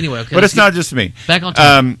Anyway, okay. But it's not just me. Back on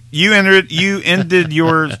topic. You ended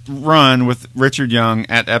your run with Richard Young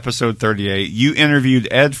at episode 38. You interviewed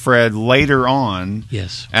Ed Fred later on.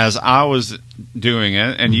 Yes. As I was doing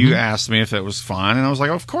it, and you asked me if it was fun, and I was like,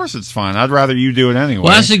 of course it's fun. I'd rather you do it anyway.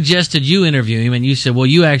 Well, I suggested you interview him, and you said, well,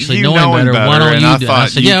 you actually know him better. Why don't and you I do it? thought I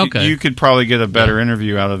said, okay. You could probably get a better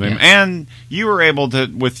interview out of him. Yeah. And you were able to,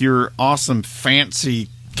 with your awesome, fancy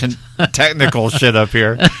technical shit up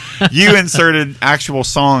here, you inserted actual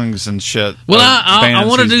songs and shit. Well, I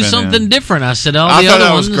want to do something different. I said, I thought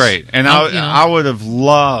that was great, and I would have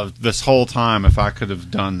loved this whole time if I could have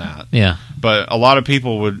done that. Yeah, but a lot of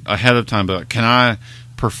people would ahead of time be like, "Can I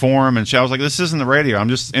perform?" And I was like, "This isn't the radio. I'm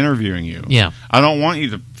just interviewing you. Yeah, I don't want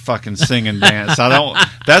you to fucking sing and dance. I don't.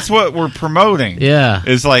 That's what we're promoting. Yeah,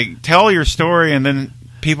 is like tell your story, and then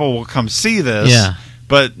people will come see this. Yeah."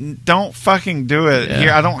 But don't fucking do it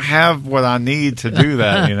here. I don't have what I need to do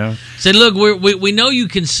that, Say, look, we know you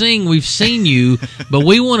can sing. We've seen you, but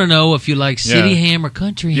we want to know if you like city ham or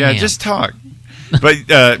country ham. Yeah, just talk. But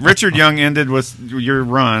Richard Young ended with your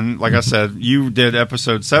run. Like I said, you did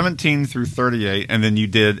episode 17 through 38, and then you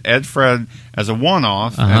did Ed Fred as a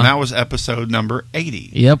one-off, and that was episode number 80.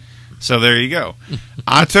 Yep. So there you go.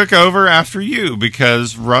 I took over after you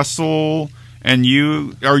because Russell... And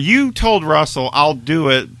you told Russell, I'll do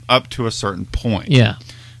it up to a certain point. Yeah.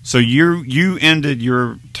 So you ended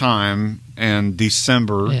your time in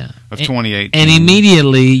December of 2018. And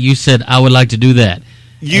immediately you said, I would like to do that.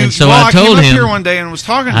 And so I told came up him, here one day and was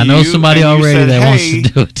talking to you. I know somebody already that wants to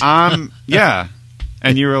do it.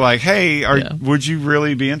 And you were like, hey, would you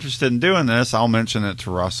really be interested in doing this? I'll mention it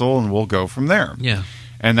to Russell and we'll go from there. Yeah.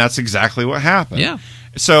 And that's exactly what happened. Yeah.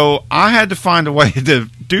 So I had to find a way to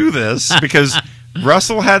do this because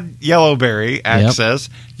Russell had Yellowberry access.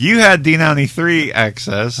 Yep. You had D93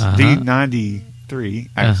 access. D93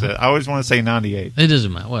 access. I always want to say 98. It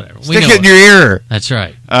doesn't matter. Whatever. Stick it in your ear. That's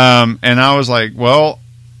right. And I was like, well,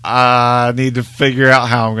 I need to figure out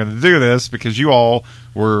how I'm going to do this because you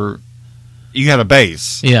had a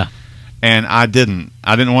base. Yeah. And I didn't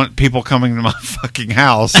want people coming to my fucking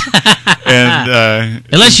house. And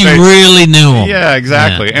unless you really knew them. Yeah,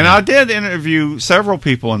 exactly. Yeah, and I did interview several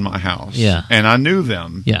people in my house. Yeah. And I knew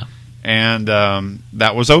them. Yeah. And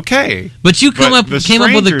that was okay. But you came up with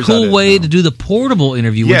a cool way to do the portable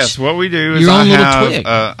interview. Yes, what we do is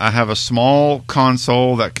I have a small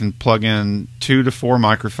console that can plug in 2 to 4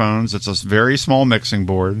 microphones. It's a very small mixing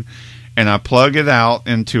board. And I plug it out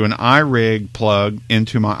into an iRig plug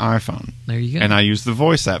into my iPhone. There you go. And I use the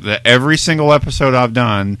voice app. That every single episode I've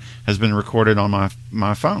done has been recorded on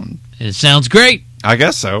my phone. It sounds great. I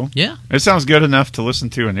guess so. Yeah. It sounds good enough to listen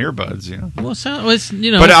to in earbuds, Well,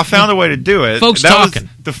 But I found a way to do it. Folks talking.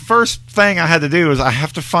 The first thing I had to do was I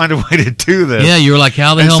have to find a way to do this. Yeah, you were like,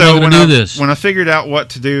 how the hell am I going to do this? When I figured out what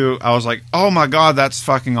to do, I was like, oh my God, that's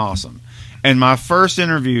fucking awesome. And my first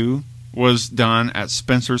interview was done at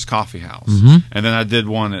Spencer's Coffee House. Mhm. And then I did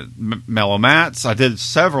one at Mellow Matt's. I did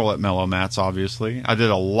several at Mellow Matt's, obviously. I did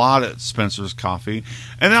a lot at Spencer's Coffee.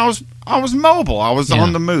 And I was mobile. I was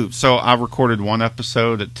on the move. So I recorded one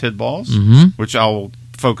episode at Tidball's, which I will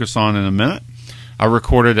focus on in a minute. I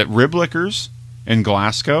recorded at Rib Lickers in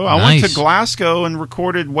Glasgow. I went to Glasgow and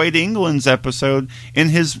recorded Wade England's episode in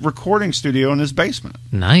his recording studio in his basement.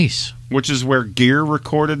 Nice. Which is where Gear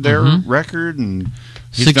recorded their record, and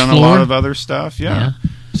he's Sixth done floor? a lot of other stuff. Yeah.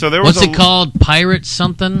 So there was What's it called? Pirate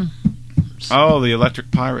something? Oh, the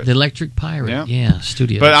Electric Pirate. The Electric Pirate. Yeah,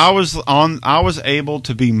 studio. But I was able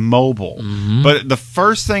to be mobile. But the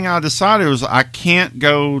first thing I decided was I can't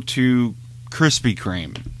go to Krispy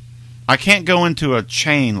Kreme. I can't go into a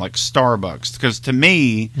chain like Starbucks, because to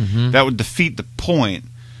me that would defeat the point.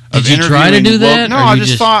 Did you try to do that? No, I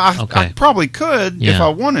just thought I probably could if I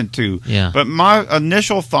wanted to. Yeah. But my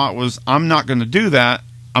initial thought was, I'm not going to do that.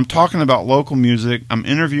 I'm talking about local music. I'm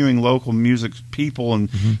interviewing local music people and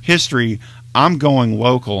history. I'm going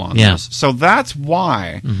local on this. So that's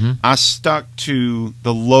why I stuck to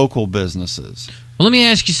the local businesses. Well, let me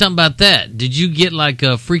ask you something about that. Did you get like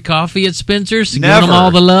a free coffee at Spencer's to Never. give them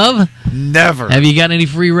all the love? Never. Have you got any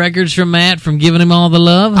free records from Matt from giving him all the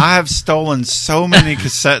love? I have stolen so many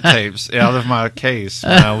cassette tapes out of my case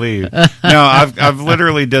when I leave. No, I've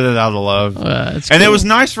literally did it out of love. That's and cool. it was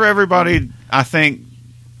nice for everybody, I think,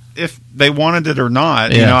 if they wanted it or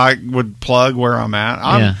not. Yeah. You know, I would plug where I'm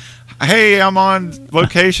at. Hey, I'm on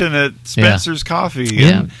location at Spencer's Coffee,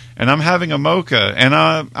 and I'm having a mocha, and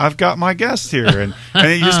I've got my guest here, and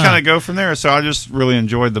you just kind of go from there. So I just really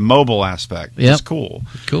enjoyed the mobile aspect. It's cool.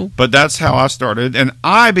 But that's how I started, and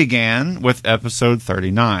I began with episode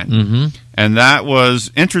 39, and that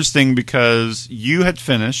was interesting because you had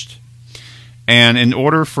finished, and in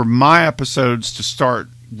order for my episodes to start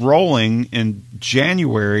rolling in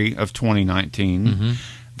January of 2019,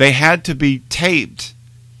 they had to be taped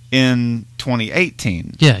in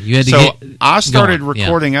 2018. Yeah, you had to so get I started going.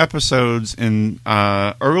 recording episodes in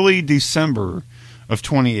early December of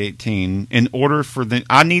 2018 in order for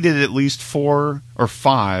I needed at least 4 or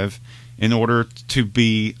 5 in order to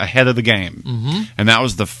be ahead of the game. And that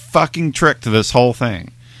was the fucking trick to this whole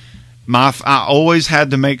thing. I always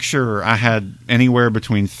had to make sure I had anywhere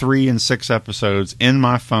between 3 and 6 episodes in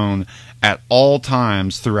my phone at all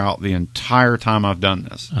times throughout the entire time I've done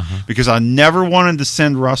this. Because I never wanted to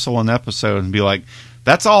send Russell an episode and be like,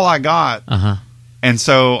 that's all I got. And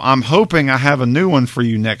so I'm hoping I have a new one for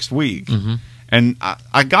you next week. And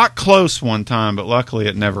I got close one time, but luckily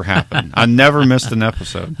it never happened. I never missed an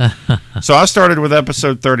episode. So I started with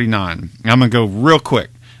episode 39. I'm going to go real quick.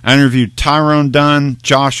 I interviewed Tyrone Dunn,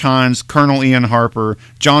 Josh Hines, Colonel Ian Harper,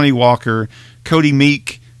 Johnny Walker, Cody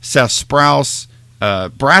Meek, Seth Sprouse,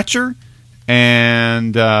 Bratcher,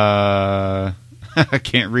 and I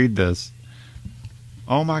can't read this.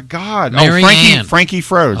 Oh my God! Frankie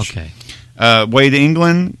Froge. Okay. Wade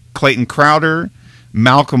England, Clayton Crowder,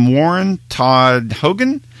 Malcolm Warren, Todd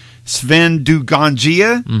Hogan, Sven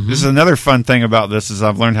Dugangia. This is another fun thing about this is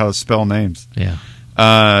I've learned how to spell names. Yeah.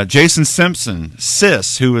 Jason Simpson,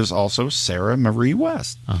 Sis, who is also Sarah Marie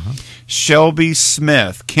West, Shelby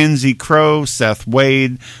Smith, Kinsey Crow, Seth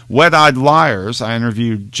Wade, Wet-Eyed Liars. I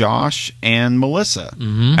interviewed Josh and Melissa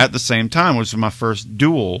at the same time, which was my first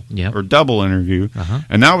dual or double interview,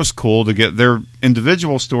 and that was cool to get their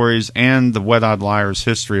individual stories and the Wet-Eyed Liars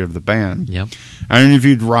history of the band. I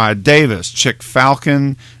interviewed Rod Davis, Chick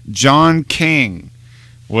Falcon, John King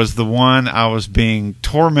was the one I was being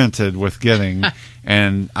tormented with getting,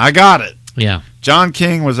 and I got it. Yeah. John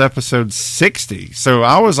King was episode 60, so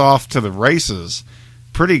I was off to the races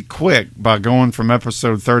pretty quick by going from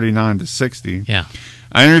episode 39 to 60. Yeah.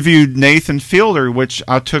 I interviewed Nathan Fielder, which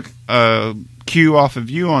I took a cue off of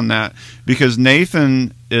you on that, because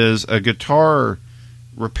Nathan is a guitar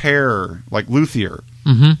repairer, like luthier,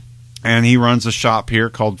 and he runs a shop here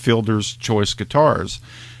called Fielder's Choice Guitars.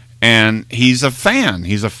 And he's a fan.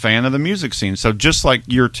 He's a fan of the music scene. So just like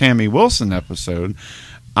your Tammy Wilson episode,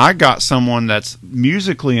 I got someone that's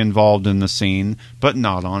musically involved in the scene, but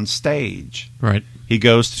not on stage. Right. He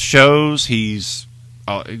goes to shows. He's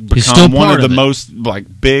still become one part of the of it.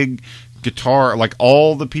 most big guitar. Like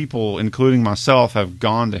all the people, including myself, have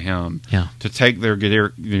gone to him to take their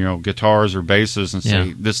guitars or basses and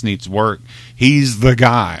say this needs work. He's the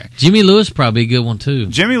guy. Jimmy Lewis probably a good one too.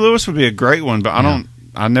 Jimmy Lewis would be a great one, but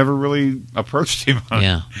I never really approached him on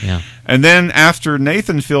it. Yeah. And then after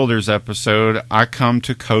Nathan Fielder's episode, I come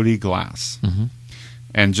to Cody Glass.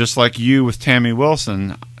 And just like you with Tammy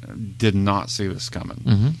Wilson, did not see this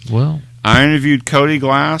coming. Well, I interviewed Cody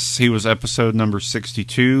Glass. He was episode number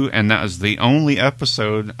 62, and that is the only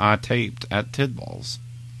episode I taped at Tidball's.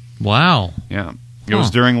 Wow. Yeah. It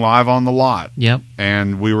was during Live on the Lot. Yep.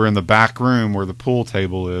 And we were in the back room where the pool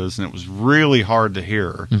table is, and it was really hard to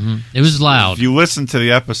hear. Mm-hmm. It was loud. If you listen to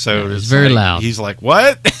the episode, it's very loud. He's like,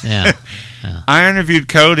 what? Yeah. I interviewed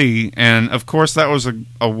Cody, and of course that was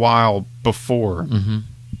a while before. Mm-hmm.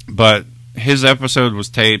 But his episode was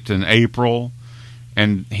taped in April,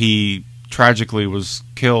 and he tragically was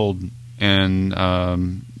killed in,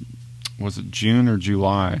 was it June or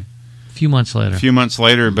July? A few months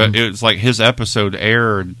later. But it was like his episode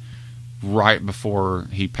aired right before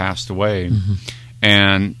he passed away. Mm-hmm.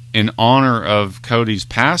 And in honor of Cody's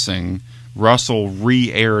passing, Russell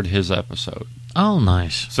re-aired his episode. Oh,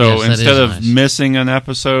 nice. So yes, instead of missing an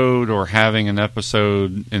episode or having an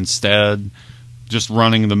episode instead, just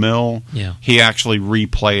running the mill, he actually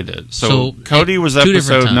replayed it. So Cody was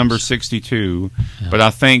episode number 62, but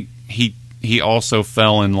I think he also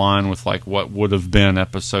fell in line with like what would have been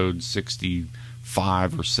episode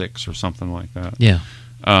 65 or 6 or something like that. Yeah.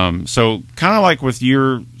 So kind of like with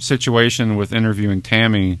your situation with interviewing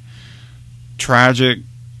Tammy, tragic,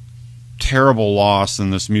 terrible loss in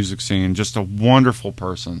this music scene, just a wonderful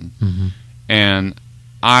person. Mm-hmm. And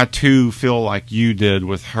I too feel like you did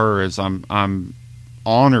with her, as I'm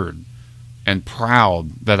honored and proud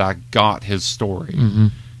that I got his story. Mm-hmm.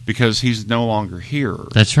 Because he's no longer here.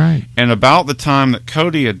 That's right. And about the time that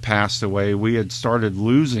Cody had passed away, we had started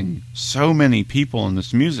losing so many people in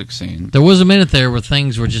this music scene. There was a minute there where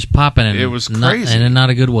things were just popping. And it was crazy. And in not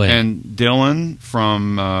a good way. And Dylan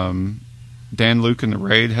from Dan, Luke, and the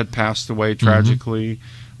Raid had passed away tragically.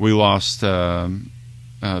 Mm-hmm. We lost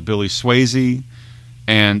Billy Swayze.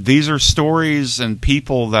 And these are stories and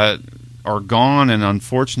people that are gone and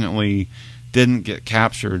unfortunately didn't get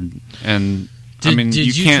captured. And Did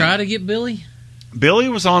you try to get Billy? Billy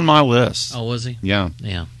was on my list. Oh, was he? Yeah.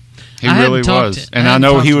 Yeah. He really was. And I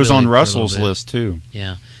know he was on Russell's list, too.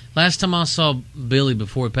 Yeah. Last time I saw Billy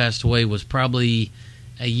before he passed away was probably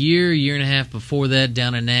a year and a half before that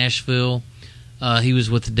down in Nashville. He was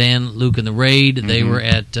with Dan, Luke, and the Raid. Mm-hmm. They were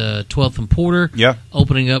at 12th and Porter,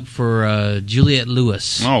 opening up for Juliette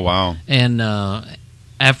Lewis. Oh, wow. And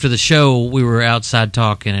after the show, we were outside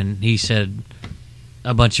talking, and he said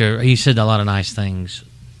he said a lot of nice things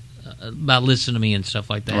about listening to me and stuff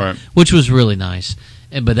like that, which was really nice.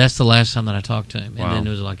 But that's the last time that I talked to him. And then it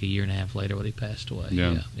was like a year and a half later when he passed away.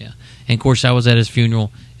 Yeah. And of course, I was at his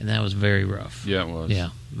funeral, and that was very rough. Yeah, it was. Yeah,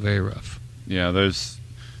 very rough. Yeah, there's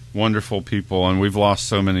wonderful people, and we've lost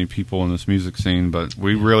so many people in this music scene, but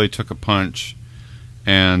we really took a punch.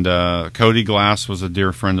 And Cody Glass was a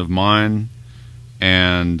dear friend of mine,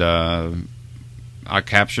 and I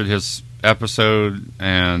captured his episode,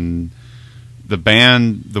 and the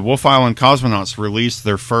band, the Wolf Island Cosmonauts, released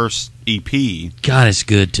their first EP. God, it's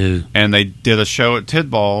good too. And they did a show at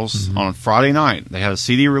Tidball's on Friday night. They had a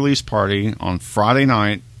CD release party on Friday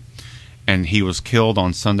night, and he was killed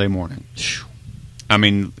on Sunday morning. I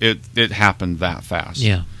mean, it happened that fast.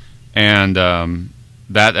 Yeah. And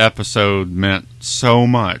that episode meant so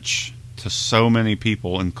much to so many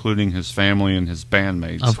people, including his family and his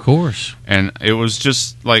bandmates. Of course. And it was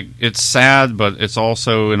just like, it's sad, but it's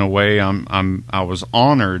also in a way I was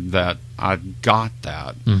honored that I got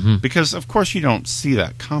that, because of course you don't see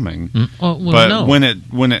that coming. But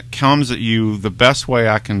when it comes at you, the best way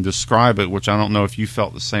I can describe it, which I don't know if you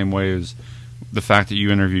felt the same way as the fact that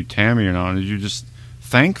you interviewed Tammy or not, is you're just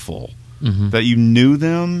thankful that you knew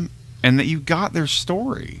them and that you got their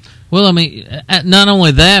story. Well, I mean, not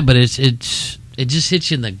only that, but it just hits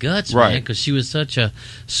you in the guts, man, because she was such a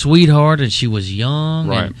sweetheart and she was young.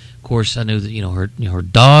 Right. And of course, I knew that her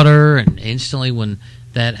daughter, and instantly when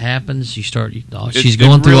that happens, you start. She's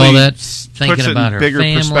going through all that, thinking about her bigger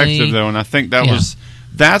family. Perspective, though, and I think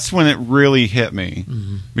that's when it really hit me,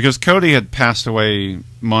 because Cody had passed away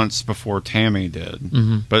months before Tammy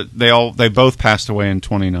did, but they both passed away in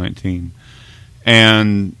 2019,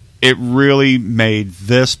 and it really made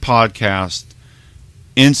this podcast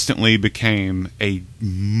instantly became a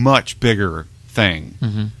much bigger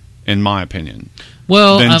thing, in my opinion.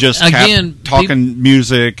 Well, than just talking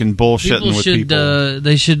music and bullshitting with people.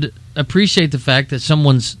 They should appreciate the fact that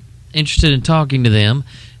someone's interested in talking to them.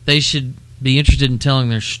 They should be interested in telling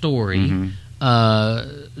their story,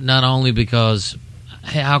 not only because,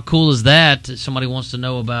 hey, how cool is that? Somebody wants to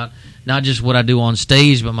know about not just what I do on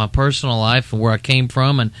stage, but my personal life and where I came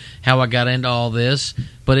from and how I got into all this.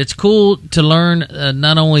 But it's cool to learn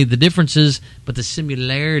not only the differences, but the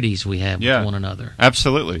similarities we have with one another.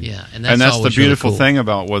 Absolutely. Yeah, and that's the beautiful thing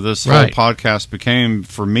about what this whole podcast became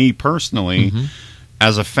for me personally.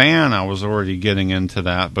 as a fan, I was already getting into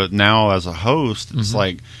that, but now as a host, it's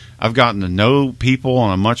like I've gotten to know people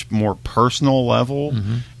on a much more personal level,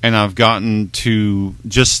 and I've gotten to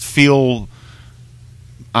just feel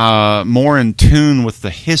more in tune with the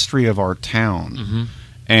history of our town.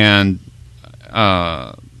 And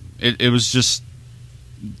it was just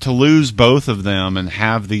to lose both of them and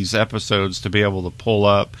have these episodes to be able to pull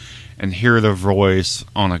up and hear their voice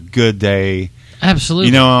on a good day. Absolutely.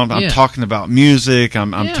 You know, I'm talking about music.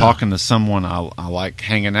 I'm talking to someone I like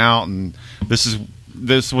hanging out, and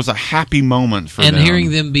this was a happy moment for them. And hearing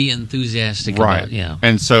them be enthusiastic about it. Yeah.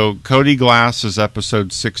 And so Cody Glass is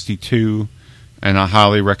episode 62, and I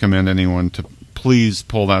highly recommend anyone to please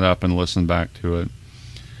pull that up and listen back to it.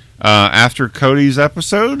 After Cody's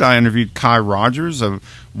episode, I interviewed Kai Rogers, a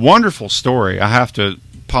wonderful story. I have to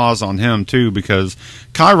pause on him too, because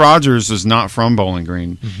Kai Rogers is not from Bowling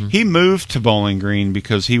Green. He moved to Bowling Green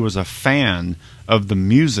because he was a fan of the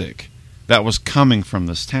music that was coming from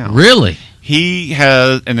this town. Really? He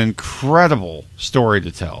has an incredible story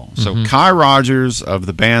to tell. So Kai Rogers of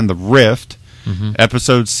the band The Rift,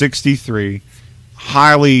 episode 63,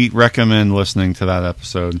 highly recommend listening to that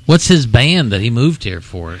episode. What's his band that he moved here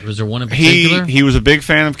for? Was there one in particular? He was a big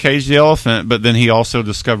fan of Cage the Elephant, but then he also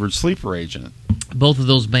discovered Sleeper Agent. Both of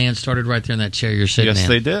those bands started right there in that chair you're sitting in. Yes,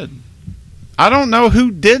 they did. I don't know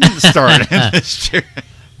who didn't start in this chair.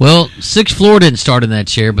 Well, Sixth Floor didn't start in that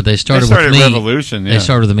chair, but they started with me. Revolution, yeah. They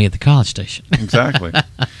started with me at the College Station. Exactly.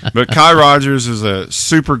 But Kai Rogers is a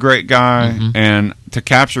super great guy, and to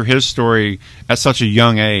capture his story at such a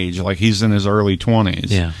young age, like he's in his early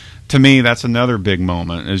 20s, to me, that's another big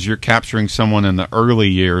moment, is you're capturing someone in the early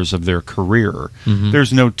years of their career.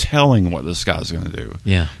 There's no telling what this guy's going to do.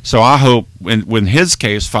 Yeah. So I hope, in his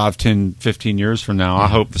case, 5, 10, 15 years from now, I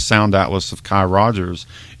hope the Sound Atlas of Kai Rogers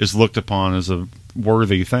is looked upon as a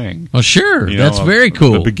worthy thing. Well, sure. That's very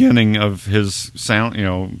cool. The beginning of his sound,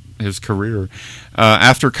 his career.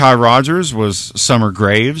 After Kai Rogers was Summer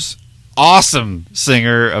Graves, awesome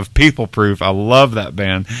singer of People Proof. I love that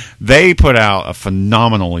band. They put out a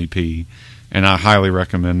phenomenal EP, and I highly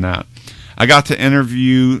recommend that. I got to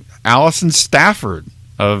interview Allison Stafford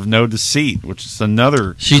of No Deceit, which is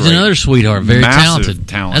another She's another sweetheart, very talented.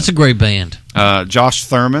 Talent. That's a great band. Josh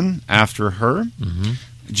Thurman after her.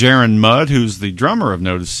 Jaron Mudd, who's the drummer of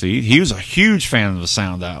No Deceit, he was a huge fan of the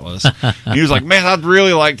Sound Atlas. He was like, man, I'd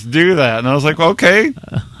really like to do that. And I was like, well, okay,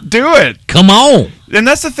 do it. Come on. And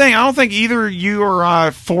that's the thing. I don't think either you or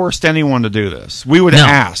I forced anyone to do this. We would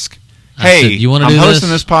ask, hey, said, I'm hosting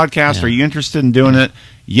this podcast. Are you interested in doing it?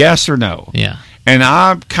 Yes or no? Yeah. And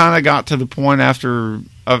I kind of got to the point after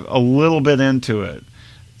a little bit into it.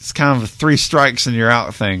 It's kind of a 3 strikes and you're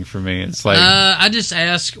out thing for me. It's like I just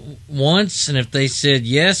asked once, and if they said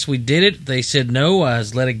yes, we did it. If they said no, I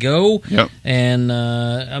just let it go. Yep. And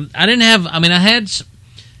I didn't have. I mean, I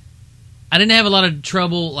didn't have a lot of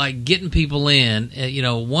trouble like getting people in.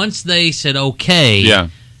 Once they said okay,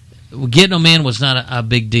 getting them in was not a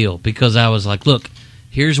big deal, because I was like, look,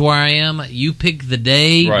 here's where I am. You pick the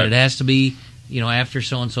day, but it has to be after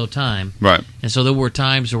so-and-so time. Right. And so there were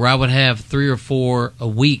times where I would have 3 or 4 a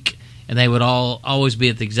week, and they would always be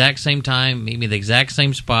at the exact same time, meet me at the exact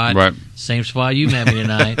same spot, same spot you met me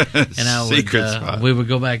tonight, and we would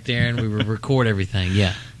go back there and we would record everything.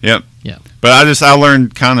 Yeah. Yep. Yeah. But I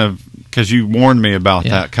learned kind of, because you warned me about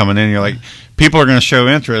that coming in. You're like, people are going to show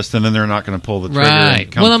interest, and then they're not going to pull the trigger.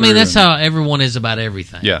 Right. Well, I mean, that's how everyone is about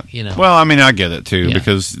everything. Yeah. Well, I mean, I get it too,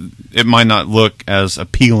 because it might not look as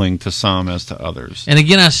appealing to some as to others. And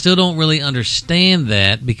again, I still don't really understand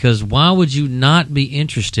that, because why would you not be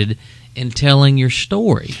interested in telling your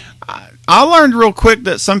story? I learned real quick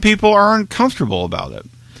that some people are uncomfortable about it.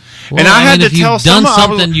 Well, and I had to tell some.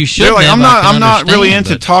 You should. Like, I'm not really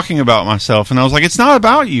into talking about myself, and I was like, it's not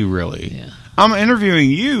about you, really. Yeah. I'm interviewing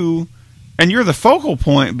you, and you're the focal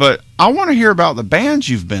point, but I want to hear about the bands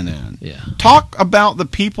you've been in. Yeah. Talk about the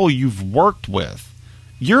people you've worked with.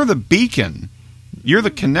 You're the beacon. You're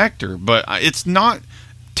the connector, but it's not.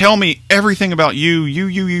 Tell me everything about you.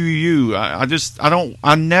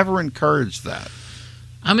 I never encourage that.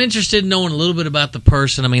 I'm interested in knowing a little bit about the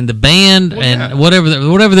person. I mean, the band and whatever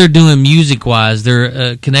they're doing music-wise,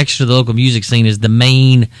 their connection to the local music scene is the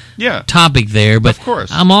main topic there. But of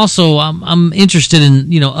course, I'm interested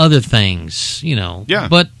in other things. Yeah.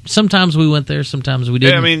 But sometimes we went there, sometimes we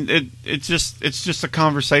didn't. Yeah, I mean, it's just a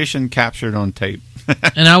conversation captured on tape.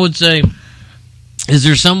 And I would say, Is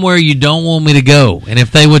there somewhere you don't want me to go? And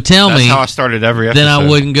if they would tell That's me, how I started every episode. then I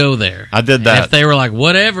wouldn't go there. I did that. And if they were like,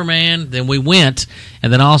 whatever, man, then we went.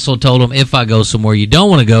 And then also told them, if I go somewhere you don't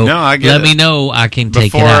want to go, No, I get let it. me know. I can take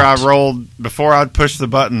it Before out. before I'd push the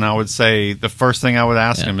button, I would say the first thing I would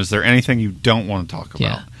ask him, is there anything you don't want to talk about?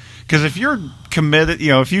 Yeah. Because if you're committed,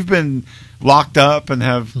 if you've been locked up and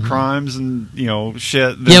have crimes and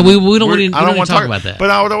shit, then Yeah, we don't we're- even I don't want to talk about that. But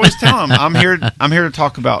I would always tell him, I'm here to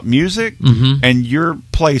talk about music and your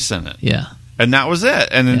place in it. Yeah. And that was it.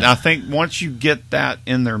 And then Yeah. I think once you get that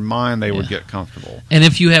in their mind, they would get comfortable. And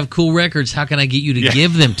if you have cool records, how can I get you to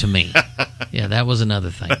give them to me? Yeah, that was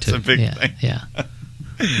another thing, That's too. a big thing. Yeah.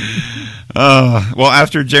 Well,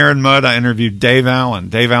 after Jaron Mudd, I interviewed Dave Allen.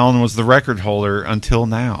 Dave Allen was the record holder until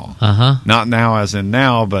now. Uh-huh. Not now as in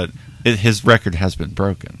now, but his record has been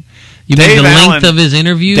broken. You mean the length Allen- of his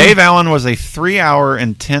interview? Dave Allen was a 3-hour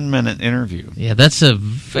and 10-minute interview. Yeah, that's a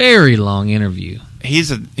very long interview.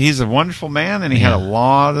 He's a wonderful man, and he had a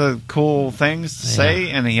lot of cool things to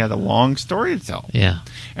say, and he had a long story to tell. Yeah.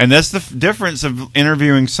 And that's the difference of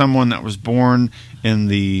interviewing someone that was born in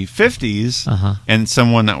the 50s and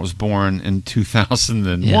someone that was born in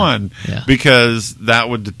 2001, because that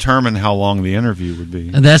would determine how long the interview would be.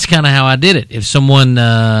 And that's kind of how I did it. If someone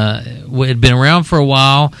had been around for a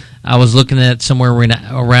while, I was looking at somewhere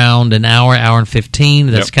around an hour and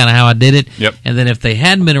 15. That's kind of how I did it. Yep. And then if they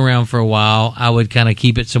hadn't been around for a while, I would kind of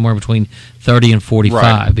keep it somewhere between 30 and 45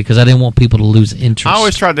 Right. because I didn't want people to lose interest. I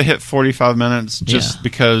always tried to hit 45 minutes just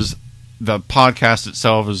because the podcast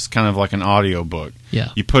itself is kind of like an audio book. Yeah.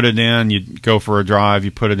 You put it in, you go for a drive,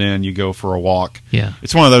 you put it in, you go for a walk. Yeah.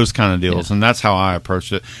 It's one of those kind of deals, and that's how I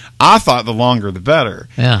approached it. I thought the longer the better.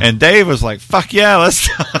 Yeah. And Dave was like, fuck yeah, let's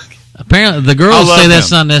talk. Apparently, the girls I love say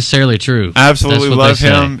that's him. not necessarily true. Absolutely That's what love they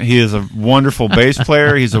say. him. He is a wonderful bass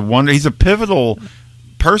player. He's a pivotal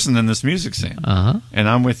person in this music scene. And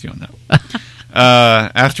I'm with you on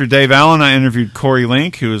that. After Dave Allen, I interviewed Corey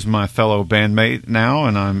Link, who is my fellow bandmate now,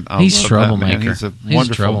 and He's love troublemaker. that man. He's a He's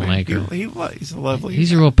wonderful troublemaker. man. He's a lovely.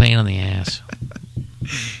 He's a real pain in the ass.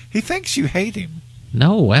 He thinks you hate him.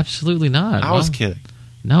 No, absolutely not. I was kidding.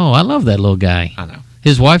 No, I love that little guy. I know.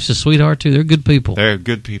 His wife's a sweetheart, too. They're good people. They're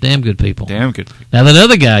good people. Damn good people. Damn good people. Now, that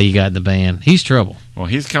other guy you got in the band, he's trouble. Well,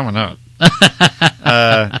 he's coming up.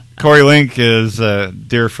 Corey Link is a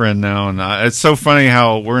dear friend now, and it's so funny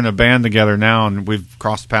how we're in a band together now, and we've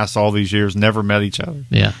crossed paths all these years, never met each other.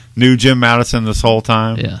 Yeah. Knew Jim Madison this whole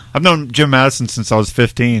time. Yeah. I've known Jim Madison since I was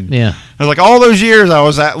 15. Yeah. I was like, all those years I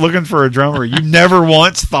was looking for a drummer. You never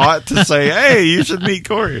once thought to say, hey, you should meet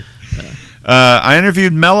Corey. I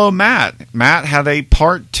interviewed Mellow Matt. Matt had a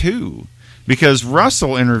part 2 because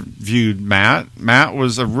Russell interviewed Matt. Matt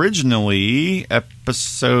was originally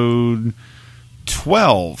episode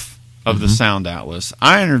 12 of the Sound Atlas.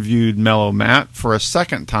 I interviewed Mellow Matt for a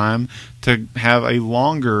second time to have a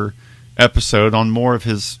longer episode on more of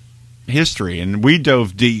his history, and we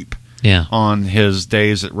dove deep on his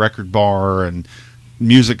days at Record Bar and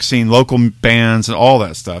music scene, local bands, and all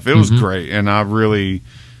that stuff. It was great, and I really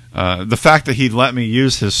the fact that he'd let me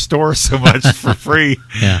use his store so much for free,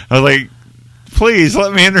 I was like, please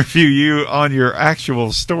let me interview you on your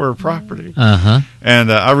actual store property.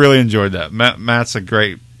 And I really enjoyed that. Matt's a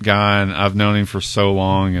great guy, and I've known him for so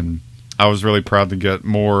long, and I was really proud to get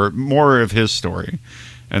more of his story,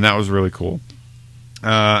 and that was really cool.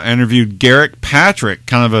 I interviewed Garrick Patrick,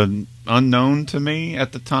 kind of an unknown to me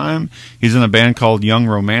at the time. He's in a band called Young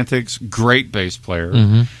Romantics. Great bass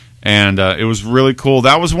player. And it was really cool.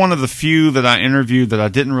 That was one of the few that I interviewed that I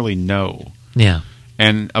didn't really know. Yeah.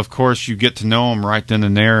 And, of course, you get to know him right then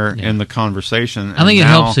and there in the conversation. I think it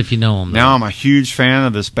helps if you know him. Now I'm a huge fan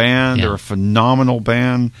of this band. Yeah. They're a phenomenal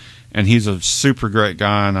band, and he's a super great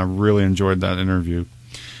guy, and I really enjoyed that interview.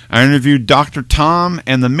 I interviewed Dr. Tom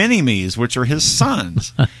and the Mini-Me's, which are his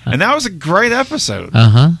sons. And that was a great episode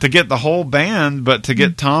to get the whole band, but to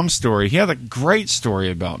get Tom's story. He had a great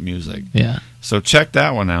story about music. Yeah. So check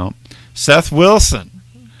that one out. Seth Wilson,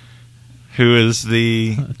 who is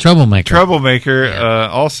the troublemaker,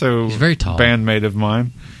 also he's very tall. Bandmate of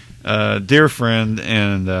mine, dear friend,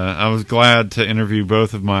 and I was glad to interview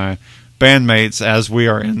both of my bandmates as we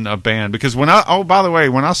are in a band. Because when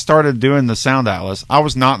I started doing the Sound Atlas, I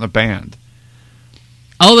was not in a band.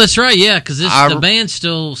 Oh, that's right, yeah, because the band's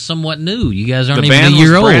still somewhat new. You guys aren't even a band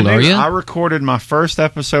year was old, brand new. are you? I recorded my first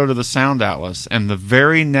episode of the Sound Atlas, and the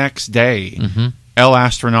very next day, El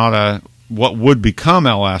Astronauta, what would become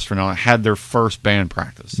El Astronauta, had their first band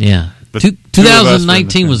practice. Yeah. The two of us were in the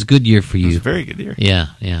 2019 was a good year for you. It was a very good year. Yeah,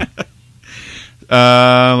 yeah.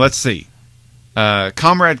 Let's see.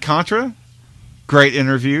 Comrade Contra, great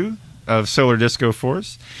interview of Solar Disco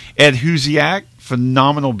Force. Ed Huziak,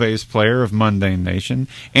 phenomenal bass player of Mundane Nation.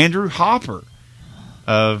 Andrew Hopper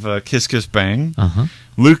of Kiss Kiss Bang.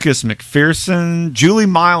 Lucas McPherson. Julie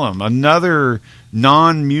Milam, another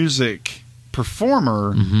non-music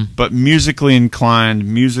performer, but musically inclined,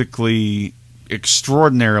 musically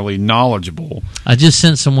extraordinarily knowledgeable. I just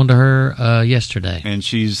sent someone to her yesterday. And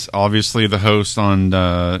she's obviously the host on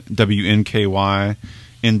WNKY,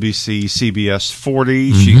 NBC, CBS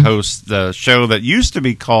 40. She hosts the show that used to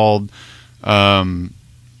be called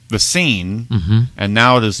The Scene, and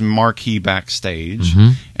now it is Marquee Backstage.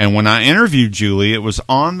 And when I interviewed Julie, it was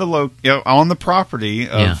on the property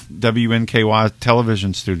of WNKY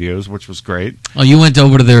television studios, which was great. Oh, you went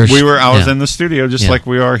over to their... I was in the studio just like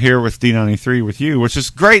we are here with D93 with you, which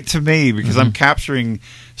is great to me because I'm capturing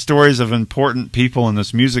stories of important people in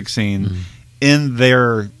this music scene in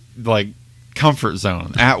their comfort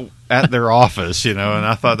zone at their office, and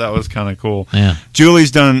I thought that was kind of cool. Yeah.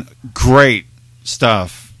 Julie's done great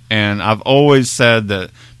stuff. And I've always said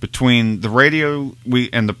that between the radio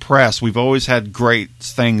and the press, we've always had great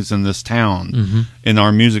things in this town in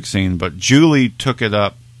our music scene. But Julie took it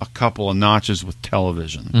up a couple of notches with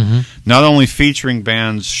television. Not only featuring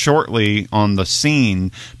bands shortly on The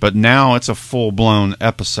Scene, but now it's a full-blown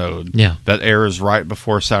episode that airs right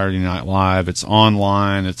before Saturday Night Live. It's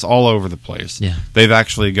online. It's all over the place. Yeah. They've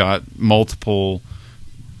actually got multiple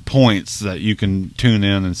points that you can tune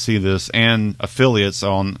in and see this, and affiliates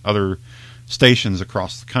on other stations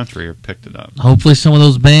across the country have picked it up. Hopefully some of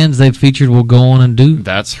those bands they've featured will go on and do...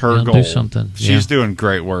 That's her goal. Do something. She's doing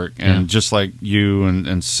great work, and just like you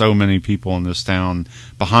and so many people in this town,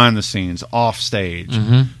 behind the scenes, off stage,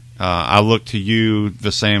 I look to you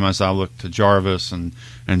the same as I look to Jarvis and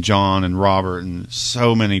John and Robert and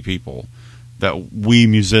so many people that we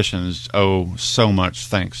musicians owe so much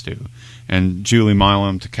thanks to. And Julie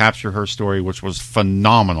Milam, to capture her story, which was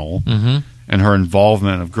phenomenal, and her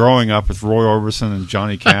involvement of growing up with Roy Orbison and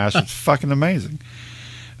Johnny Cash, it's fucking amazing.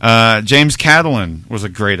 James Catalan was a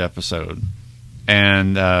great episode,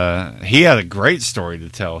 and he had a great story to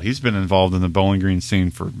tell. He's been involved in the Bowling Green scene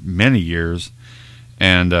for many years,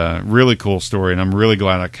 and really cool story, and I'm really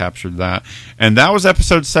glad I captured that. And that was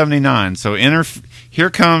episode 79, so here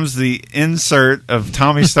comes the insert of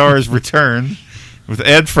Tommy Starr's return, with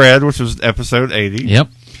Ed Fred, which was episode 80. Yep.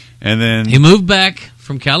 And then... He moved back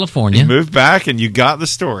from California. He moved back, and you got the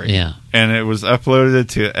story. Yeah. And it was uploaded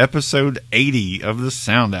to episode 80 of the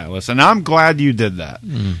Sound Atlas. And I'm glad you did that.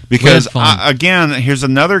 Because, again, here's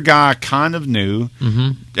another guy I kind of knew.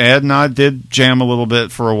 Ed and I did jam a little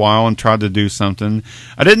bit for a while and tried to do something.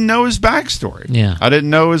 I didn't know his backstory. Yeah. I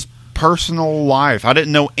didn't know his personal life. I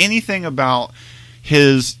didn't know anything about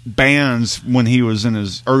his bands when he was in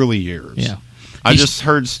his early years. Yeah. I just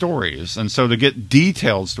heard stories, and so to get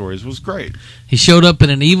detailed stories was great. He showed up in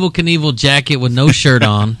an Evel Knievel jacket with no shirt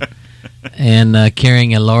on and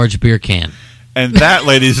carrying a large beer can. And that,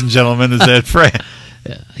 ladies and gentlemen, is Ed Fred.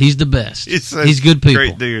 Yeah, he's the best. He's good people.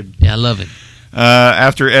 Great dude. Yeah, I love him.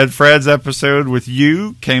 After Ed Fred's episode with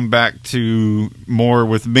you, came back to more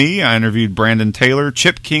with me. I interviewed Brandon Taylor,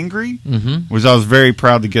 Chip Kingery, I was very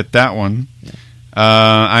proud to get that one. Yeah.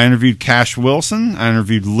 I interviewed Cash Wilson. I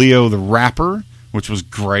interviewed Leo the Rapper, which was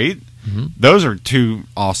great. Those are two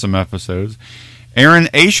awesome episodes. Aaron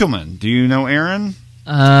Aishelman. Do you know Aaron?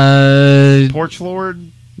 Porch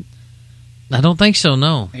Lord? I don't think so,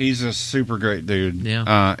 no. He's a super great dude.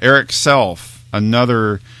 Yeah. Eric Self,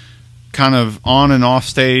 another kind of on and off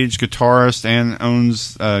stage guitarist, and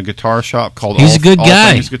owns a guitar shop called He's a good guy.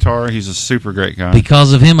 All Things Guitar. He's a super great guy.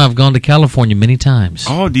 Because of him, I've gone to California many times.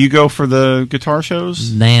 Oh, do you go for the guitar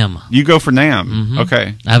shows? NAMM. You go for NAMM.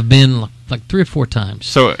 Okay. I've been like 3 or 4 times.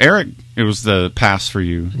 So Eric, it was the pass for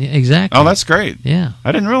you. Yeah, exactly. Oh, that's great. Yeah.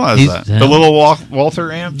 I didn't realize that. The little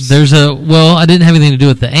Walter amps? I didn't have anything to do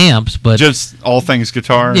with the amps, but... Just All Things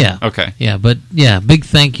Guitar? Yeah. Okay. Yeah, but big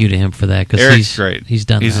thank you to him for that. Eric's he's great. He's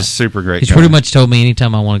done He's that. a super great He's guy. pretty much told me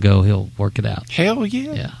anytime I want to go, he'll work it out. Hell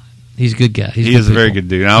yeah. Yeah. He's a good guy. He is a very good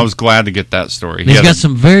dude. And I was glad to get that story. He's got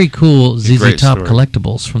some very cool ZZ Top story.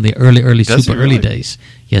 collectibles from the early, super early days.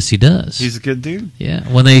 Yes, he does. He's a good dude. Yeah.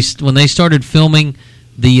 When they started filming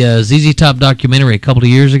the ZZ Top documentary a couple of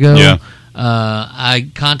years ago, I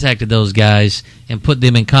contacted those guys and put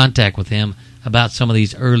them in contact with him about some of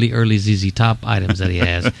these early ZZ Top items that he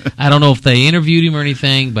has. I don't know if they interviewed him or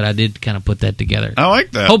anything, but I did kind of put that together. I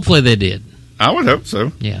like that. Hopefully they did. I would hope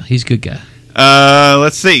so. Yeah, he's a good guy.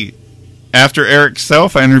 Let's see. After Eric's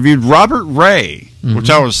Self, I interviewed Robert Ray, which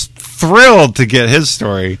I was thrilled to get his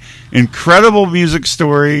story. Incredible music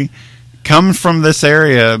story. Come from this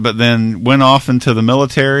area, but then went off into the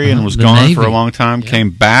military and was gone Navy. for a long time. Yeah.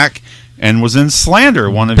 Came back and was in Slander,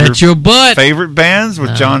 one of Bet your butt. favorite bands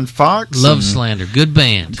with John Fox. Love Slander. Good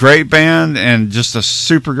band. Great band, and just a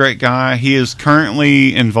super great guy. He is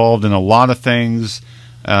currently involved in a lot of things.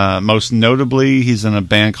 Most notably, he's in a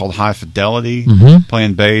band called High Fidelity,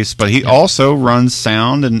 playing bass, but he also runs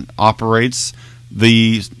sound and operates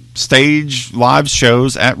the stage live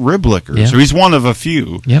shows at Rib Liquor. Yeah. So he's one of a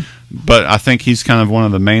few. Yep. But I think he's kind of one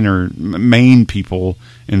of the main people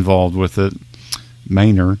involved with it.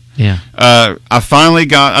 Mainer. Yeah. I finally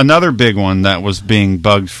got another big one that was being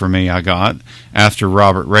bugged for me. I got after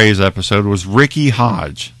Robert Ray's episode was Ricky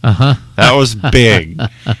Hodge. That was big.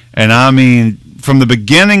 And I mean, from the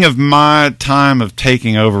beginning of my time of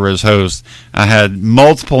taking over as host, I had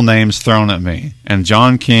multiple names thrown at me, and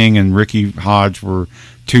John King and Ricky Hodge were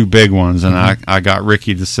two big ones, and I got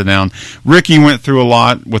Ricky to sit down. Ricky went through a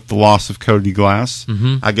lot with the loss of Cody Glass.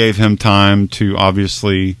 I gave him time to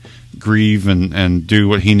obviously grieve and do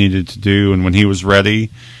what he needed to do, and when he was ready,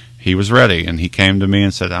 and he came to me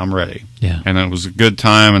and said, I'm ready. Yeah. And it was a good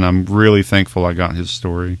time, and I'm really thankful I got his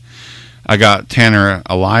story. I got Tanner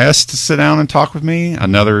Elias to sit down and talk with me,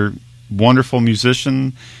 another wonderful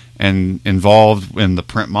musician and involved in the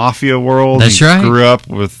print mafia world. That's right. Grew up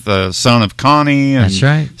with the son of Connie and That's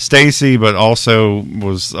right. Stacy, but also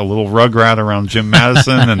was a little rugrat around Jim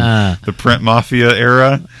Madison and the print mafia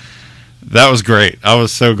era. That was great. I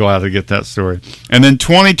was so glad to get that story. And then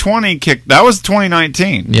 2020 kicked. That was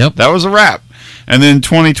 2019. Yep. That was a wrap. And then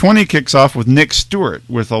 2020 kicks off with Nick Stewart,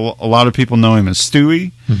 with a lot of people know him as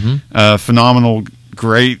Stewie. Phenomenal,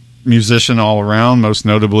 great musician all around, most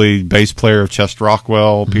notably bass player of Chest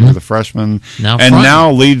Rockwell, Peter the Freshman,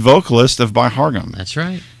 now lead vocalist of By Hargum. That's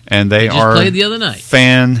right. And they just are played the other night.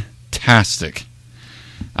 Fantastic.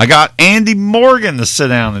 I got Andy Morgan to sit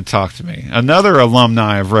down and talk to me. Another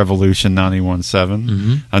alumni of Revolution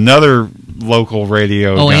 91.7. Another local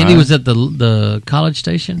radio guy. Andy was at the college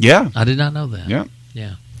station? Yeah. I did not know that. Yeah.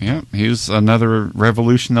 Yeah. Yeah. He was another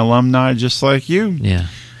Revolution alumni just like you. Yeah.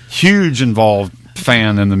 Huge involved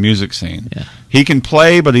fan in the music scene. Yeah. He can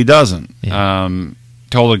play, but he doesn't. Yeah.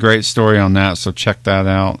 Told a great story on that, so check that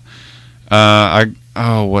out.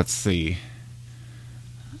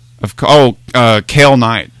 Cale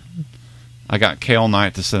Knight. I got Cale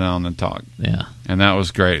Knight to sit down and talk. Yeah. And that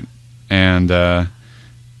was great. And I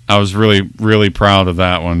was really, really proud of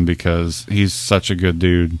that one because he's such a good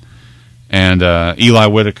dude. And Eli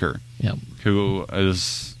Whitaker, who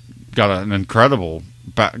has got an incredible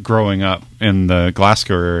growing up in the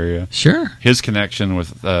Glasgow area. Sure. His connection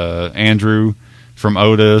with Andrew from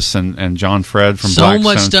Otis and John Fred from so Black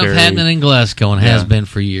much Cemetery. stuff happening in Glasgow and has been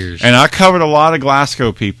for years. And I covered a lot of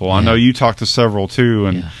Glasgow people. I know you talked to several too,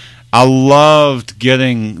 and I loved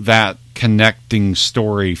getting that connecting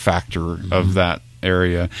story factor of that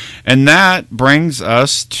area. And that brings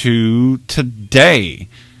us to today.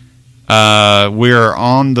 We're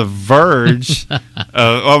on the verge.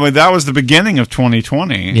 That was the beginning of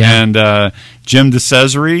 2020. Yeah. And Jim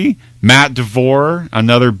DeCesare, Matt DeVore,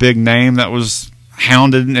 another big name that was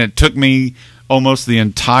hounded, and it took me almost the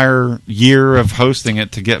entire year of hosting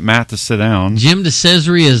it to get Matt to sit down. Jim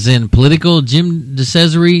DeCesare is in political. Jim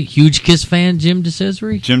DeCesare, huge Kiss fan. Jim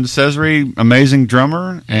DeCesare? Jim DeCesare, amazing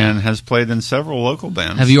drummer, and has played in several local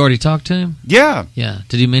bands. Have you already talked to him? Yeah. Yeah.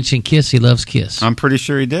 Did he mention Kiss? He loves Kiss. I'm pretty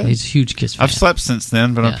sure he did. He's a huge Kiss fan. I've slept since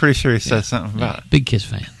then, but I'm pretty sure he said something about it. Big Kiss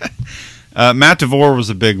fan. Matt DeVore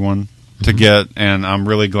was a big one to get, and I'm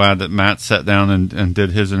really glad that Matt sat down and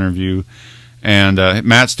did his interview. And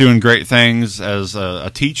Matt's doing great things as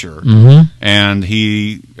a teacher, and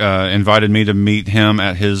he invited me to meet him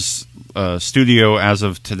at his studio as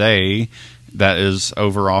of today. That is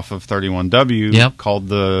over off of 31W, called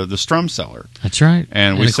the Strum Cellar. That's right.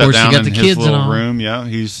 And we sat down in his little room. Yeah,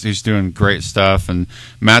 he's doing great stuff. And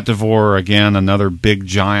Matt DeVore, again, another big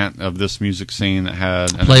giant of this music scene that had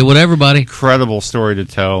play with everybody. Incredible story to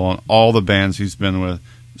tell on all the bands he's been with.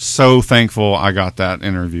 So thankful I got that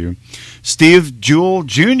interview. Steve Jewell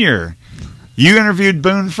Jr. You interviewed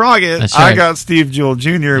Boone Froggett. That's right. I got Steve Jewell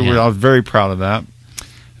Jr. I was very proud of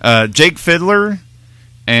that. Jake Fiddler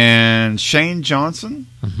and Shane Johnson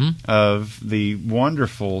of the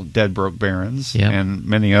wonderful Dead Broke Barons and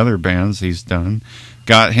many other bands he's done.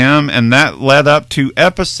 Got him, and that led up to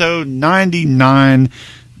episode 99,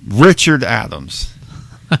 Richard Adams.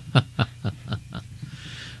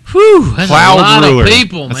 Whew, that's a lot of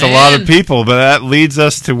people, man. That's a lot of people, but that leads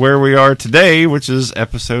us to where we are today, which is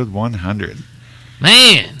episode 100.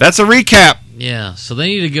 Man. That's a recap. Yeah, so they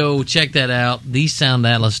need to go check that out,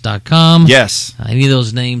 thesoundatlas.com. Yes. Any of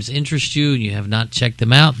those names interest you and you have not checked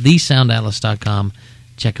them out, thesoundatlas.com.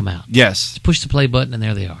 Check them out. Yes. Just push the play button and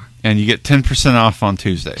there they are. and you get 10% off on As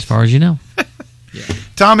Tuesdays. far as you know.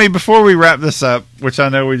 Tommy, before we wrap this up, which I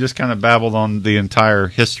know we just kind of babbled on the entire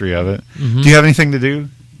history of it, do you have anything to do?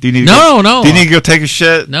 Do you need No. Do you need to go take a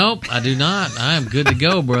shit? Nope, I do not. I am good to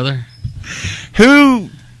go, brother. Who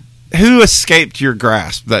escaped your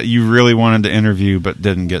grasp that you really wanted to interview but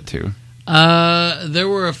didn't get to? There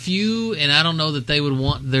were a few, and I don't know that they would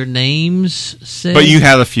want their names said. But you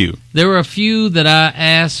had a few. There were a few that I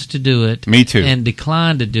asked to do it. Me too. And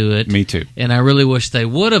declined to do it. Me too. And I really wish they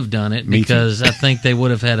would have done it because I think they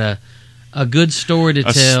would have had a good story to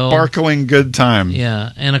tell. A sparkling good time.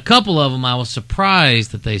 Yeah, and a couple of them I was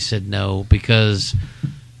surprised that they said no because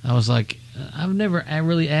I was like, I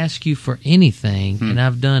really asked you for anything, and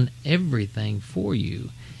I've done everything for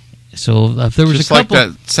you. So if there was just a couple,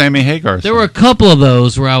 like that Sammy Hagar there song. were a couple of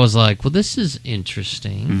those where I was like, well, this is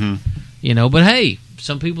interesting, But hey,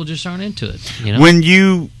 some people just aren't into it. When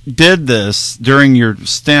you did this during your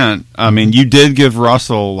stint, I mean, you did give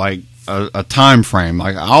Russell like a time frame.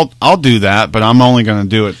 Like I'll do that, but I'm only going to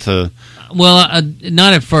do it to. Well,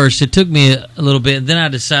 not at first. It took me a little bit, and then I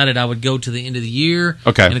decided I would go to the end of the year.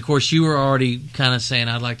 Okay. And of course, you were already kind of saying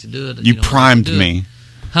I'd like to do it. You primed me.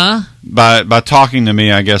 Huh? By talking to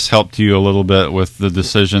me, I guess helped you a little bit with the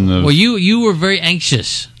decision of. Well, you were very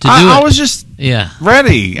anxious to do it. I was just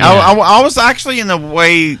ready. Yeah. I was actually in a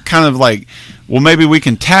way kind of like, well, maybe we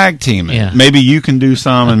can tag team it. Yeah. Maybe you can do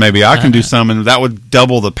some, and maybe I can do some, and that would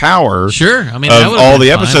double the power. Sure, I mean, of all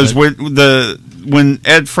the fine, episodes. When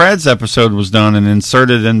Ed Fred's episode was done and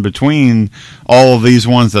inserted in between all of these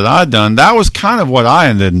ones that I'd done, that was kind of what I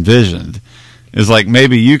had envisioned. Is like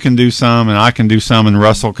maybe you can do some and I can do some and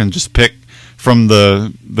Russell can just pick from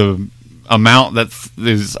the amount that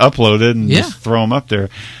is uploaded and just throw them up there.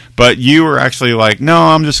 But you were actually like, no,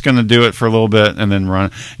 I'm just going to do it for a little bit and then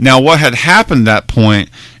run. Now, what had happened at that point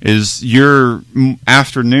is your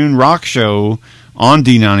afternoon rock show on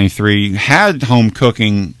D93 had home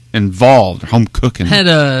cooking involved. Home cooking had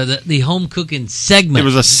the home cooking segment. It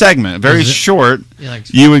was a segment, very short. Yeah,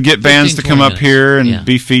 like you would get bands to come up minutes. here and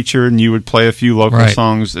be featured, and you would play a few local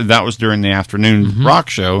songs. That was during the afternoon rock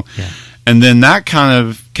show. Yeah. And then that kind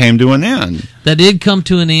of came to an end. That did come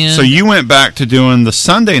to an end. So you went back to doing the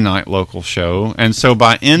Sunday night local show, and so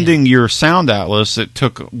by ending your Sound Atlas, it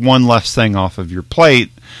took one less thing off of your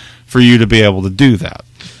plate for you to be able to do that.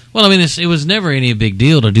 Well, I mean, it was never any big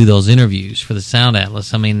deal to do those interviews for the Sound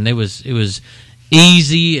Atlas. I mean, it was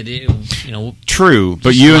easy. True,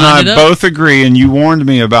 but you and I both agree, and you warned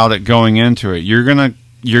me about it going into it. You're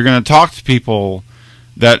gonna talk to people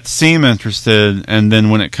that seem interested, and then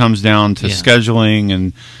when it comes down to scheduling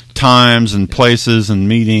and times and places and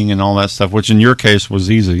meeting and all that stuff, which in your case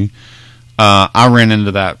was easy, I ran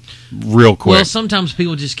into that real quick. Well, sometimes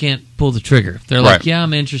people just can't pull the trigger. They're like, yeah,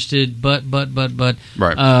 I'm interested, but.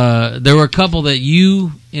 Right. There were a couple that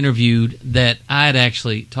you interviewed that I had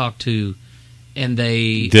actually talked to, and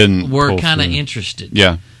they were kind of interested.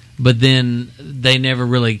 Yeah. But then they never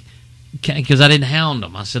really, because I didn't hound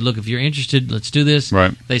them. I said, look, if you're interested, let's do this.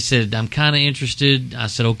 Right. They said, I'm kind of interested. I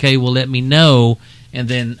said, okay, well, let me know. And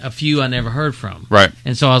then a few I never heard from. Right.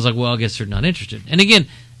 And so I was like, well, I guess they're not interested. And again,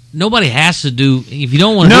 nobody has to do. If you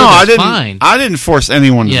don't want to do it, that's fine. I didn't force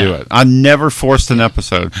anyone to do it. I never forced an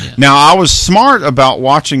episode. Yeah. Now, I was smart about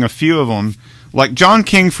watching a few of them. Like John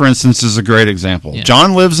King, for instance, is a great example. Yeah.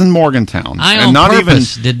 John lives in Morgantown. I on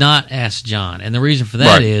purpose did not ask John, and the reason for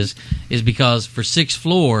that is because for Sixth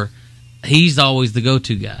Floor, he's always the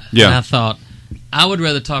go-to guy. Yeah. And I thought I would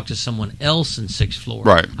rather talk to someone else in Sixth Floor.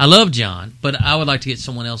 Right. I love John, but I would like to get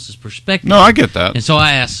someone else's perspective. No, I get that. And so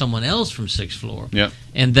I asked someone else from Sixth Floor. Yeah.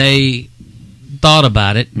 And they thought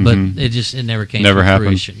about it, but it never came to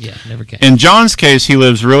fruition. Yeah, never came. In John's case, he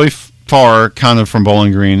lives really far kind of from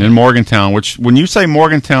Bowling Green in Morgantown, which when you say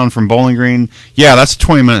Morgantown from Bowling Green, that's a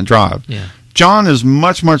 20-minute drive. Yeah. John is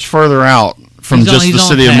much, much further out from the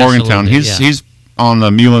city of Morgantown. He's on the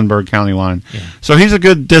Muhlenberg County line. Yeah. So he's a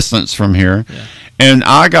good distance from here. Yeah. And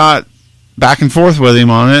I got back and forth with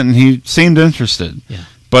him on it, and he seemed interested. Yeah.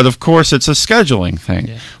 But, of course, it's a scheduling thing.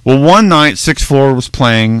 Yeah. Well, one night, Sixth Floor was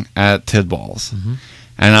playing at Tidball's. Mm-hmm.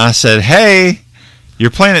 And I said, hey,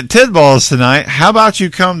 you're playing at Tidball's tonight. How about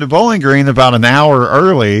you come to Bowling Green about an hour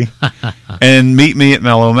early and meet me at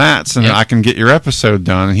Mellow Matt's, and I can get your episode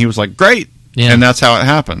done? And he was like, great. Yeah. And that's how it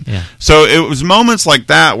happened. Yeah. So it was moments like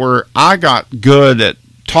that where I got good at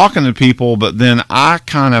talking to people, but then I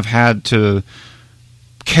kind of had to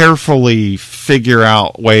carefully figure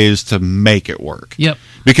out ways to make it work. Yep.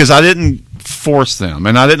 Because I didn't force them,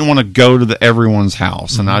 and I didn't want to go to everyone's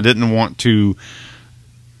house, and I didn't want to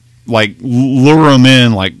like lure them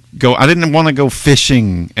in, I didn't want to go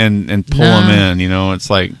fishing and pull them in. It's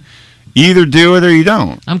like You either do it or you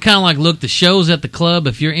don't. I'm kind of like, look, the show's at the club.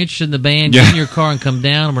 If you're interested in the band, get in your car and come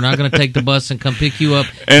down. We're not going to take the bus and come pick you up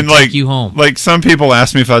and take you home. Like some people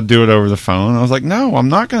asked me if I'd do it over the phone. I was like, no, I'm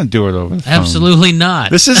not going to do it over the phone. Absolutely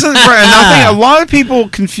not. This isn't right. And I think a lot of people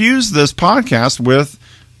confuse this podcast with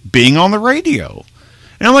being on the radio.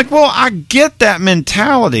 And I'm like, well, I get that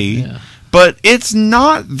mentality. Yeah. But it's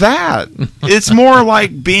not that. It's more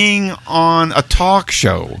like being on a talk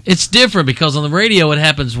show. It's different because on the radio it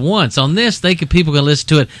happens once. On this, people can listen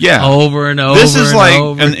to it over and over. This is like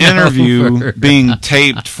an interview being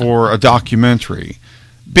taped for a documentary.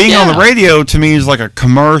 Being on the radio to me is like a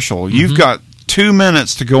commercial. You've got 2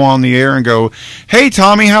 minutes to go on the air and go, hey,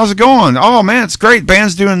 Tommy, how's it going? Oh, man, it's great.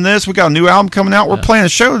 Band's doing this. We got a new album coming out. We're playing a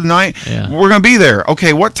show tonight. Yeah. We're going to be there.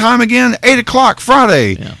 Okay, what time again? 8 o'clock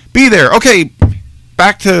Friday. Yeah. Be there. Okay,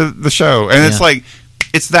 back to the show. And it's like,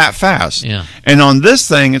 it's that fast. Yeah. And on this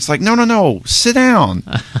thing, it's like, no. Sit down.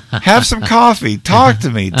 Have some coffee. Talk to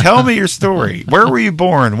me. Tell me your story. Where were you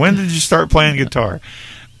born? When did you start playing guitar?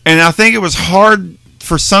 And I think it was hard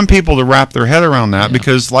for some people to wrap their head around that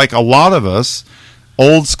because, like a lot of us,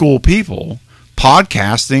 old school people,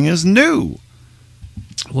 podcasting is new.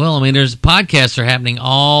 Well, I mean, there's podcasts are happening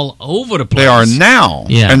all over the place. They are now.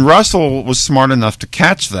 Yeah. And Russell was smart enough to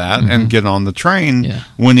catch that and get on the train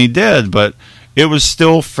when he did, but it was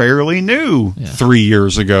still fairly new 3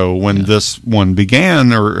 years ago when this one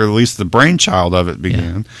began, or at least the brainchild of it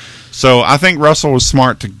began. Yeah. So I think Russell was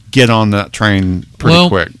smart to get on that train pretty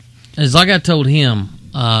quick. It's like I told him,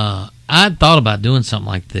 I thought about doing something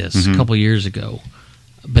like this a couple years ago.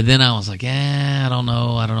 But then I was like, I don't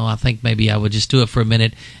know. I think maybe I would just do it for a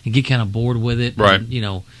minute and get kind of bored with it. Right.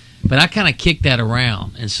 And, but I kind of kicked that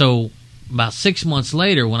around. And so about 6 months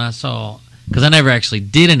later when I saw, because I never actually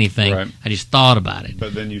did anything, I just thought about it.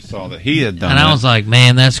 But then you saw that he had done it. And I was like,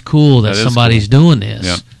 man, that's cool that somebody's doing this.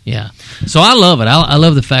 Yep. Yeah. So I love it. I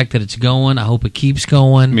love the fact that it's going. I hope it keeps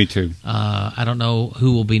going. Me too. I don't know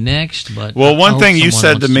who will be next, but one thing you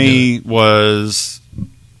said to me was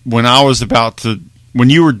when I was when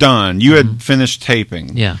you were done, you had finished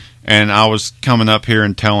taping. Yeah. And I was coming up here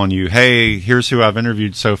and telling you, hey, here's who I've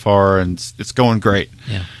interviewed so far, and it's going great.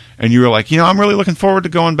 Yeah. And you were like, I'm really looking forward to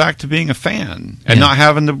going back to being a fan and not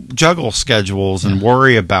having to juggle schedules and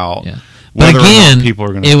worry about but whether again, or not people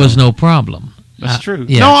are going to. It was no problem. That's true.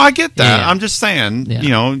 No, I get that. Yeah. I'm just saying,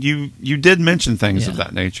 you did mention things of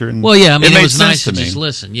that nature. And I mean, it was made nice sense to just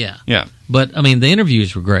listen. Yeah. Yeah. But I mean, the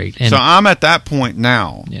interviews were great. And so I'm at that point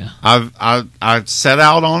now. Yeah. I set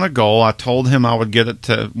out on a goal. I told him I would get it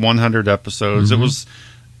to 100 episodes. It was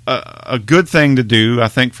a good thing to do, I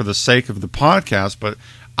think, for the sake of the podcast. But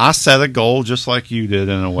I set a goal just like you did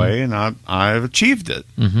in a way, and I've achieved it.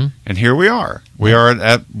 And here we are. We are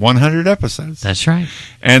at 100 episodes. That's right.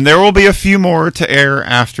 And there will be a few more to air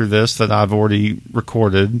after this that I've already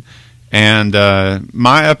recorded. And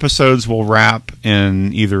my episodes will wrap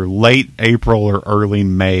in either late April or early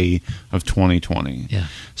May of 2020. Yeah.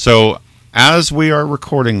 So as we are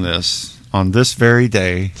recording this on this very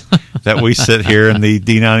day that we sit here in the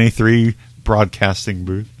D93 broadcasting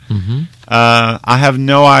booth, I have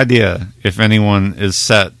no idea if anyone is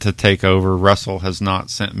set to take over. Russell has not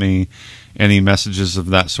sent me any messages of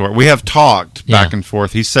that sort. We have talked back and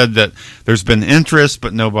forth. He said that there's been interest,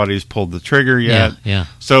 but nobody's pulled the trigger yet. Yeah.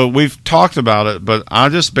 So we've talked about it, but I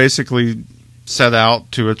just basically set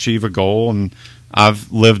out to achieve a goal, and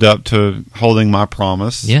I've lived up to holding my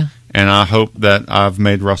promise. Yeah. And I hope that I've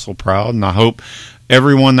made Russell proud, and I hope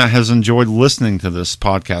everyone that has enjoyed listening to this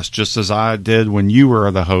podcast, just as I did when you were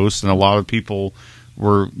the host, and a lot of people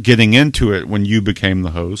were getting into it when you became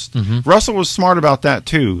the host. Russell was smart about that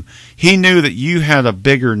too. He knew that you had a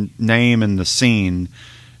bigger name in the scene,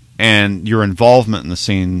 and your involvement in the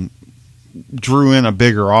scene drew in a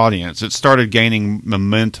bigger audience. It started gaining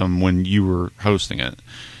momentum when you were hosting it,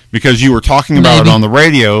 because you were talking about it on the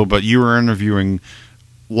radio, but you were interviewing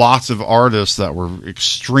lots of artists that were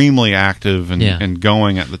extremely active and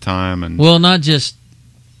going at the time. And not just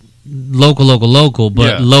local,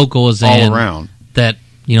 but local as all in around. That,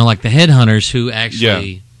 like the Headhunters who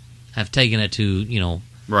actually have taken it to,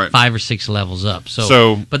 5 or 6 levels up.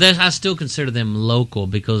 But I still consider them local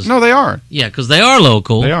because... No, they are. Yeah, because they are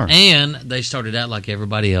local. They are. And they started out like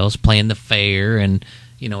everybody else, playing the fair and...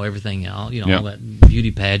 everything else, all that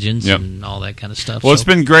beauty pageants and all that kind of stuff. Well, it's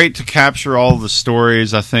been great to capture all the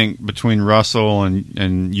stories, I think, between Russell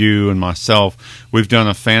and you and myself. We've done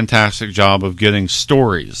a fantastic job of getting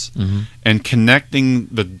stories and connecting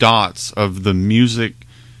the dots of the music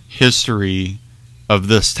history of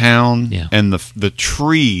this town and the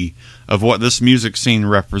tree of what this music scene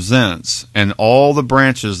represents and all the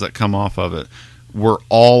branches that come off of it. we're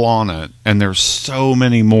all on it, and there's so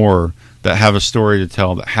many more that have a story to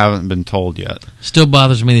tell that haven't been told yet. Still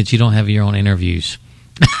bothers me that you don't have your own interviews.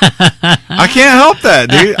 I can't help that,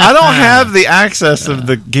 dude. I don't have the access of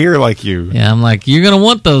the gear like you. Yeah, I'm like, you're going to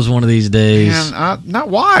want those one of these days. Man, not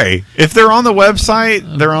why. If they're on the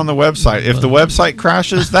website, they're on the website. If the website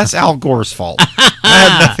crashes, that's Al Gore's fault. I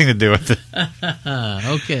had nothing to do with it.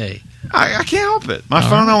 Okay. I can't help it. My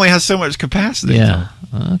phone only has so much capacity. Yeah.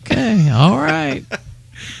 Okay. All right.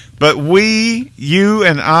 But you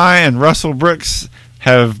and I and Russell Brooks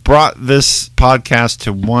have brought this podcast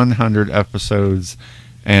to 100 episodes,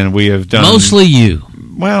 and we have done... Mostly you.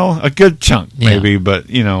 Well, a good chunk, maybe, but,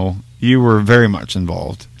 you were very much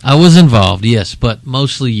involved. I was involved, yes, but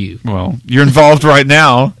mostly you. Well, you're involved right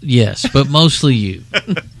now. Yes, but mostly you.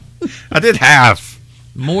 I did half.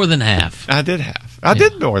 More than half. I did half. I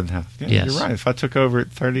did more than half. Yeah, yes. You're right. If I took over at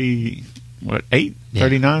 8? Yeah.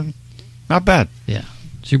 39? Not bad. Yeah.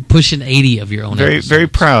 So you're pushing 80 of your own episodes. Very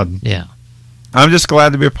proud. Yeah. I'm just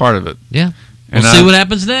glad to be a part of it. Yeah. And We'll see what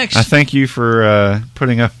happens next. I thank you for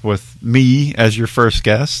putting up with me as your first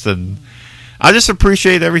guest, and I just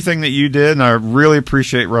appreciate everything that you did, and I really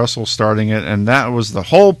appreciate Russell starting it, and that was the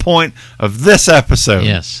whole point of this episode.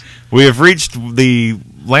 Yes. We have reached the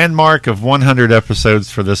landmark of 100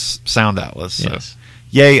 episodes for this Sound Atlas. So Yes.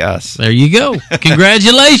 yay us. There you go.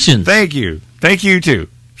 Congratulations. Thank you. Thank you, too,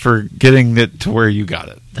 for getting it to where you got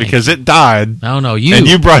it. Because it died. No, you. And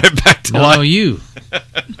you brought it back to life. No, you.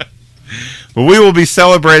 Well, we will be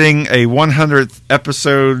celebrating a 100th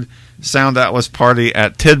episode Sound Atlas party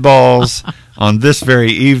at Tidball's on this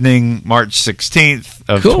very evening, March 16th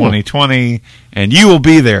of 2020. And you will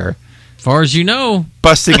be there. As far as you know.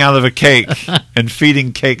 Busting out of a cake and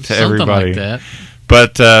feeding cake to Something everybody. like that.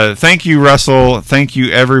 But thank you, Russell. Thank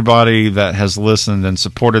you, everybody that has listened and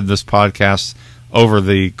supported this podcast over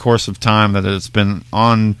the course of time that it's been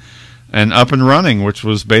on and up and running, which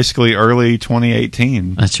was basically early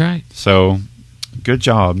 2018. That's right. So, good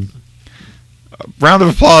job. Round of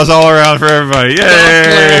applause all around for everybody.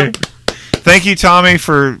 Yay! Thank you, Tommy,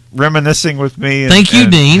 for reminiscing with me. Thank you,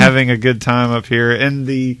 Dean. Having a good time up here in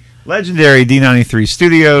the legendary D93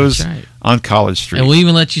 Studios on College Street. And we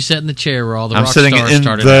even let you sit in the chair where all the I'm rock sitting stars in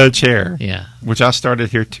started the out. chair. Yeah. Which I started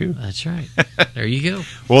here, too. That's right. There you go.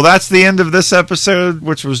 Well, that's the end of this episode,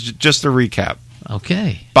 which was just a recap.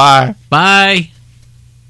 Okay. Bye. Bye.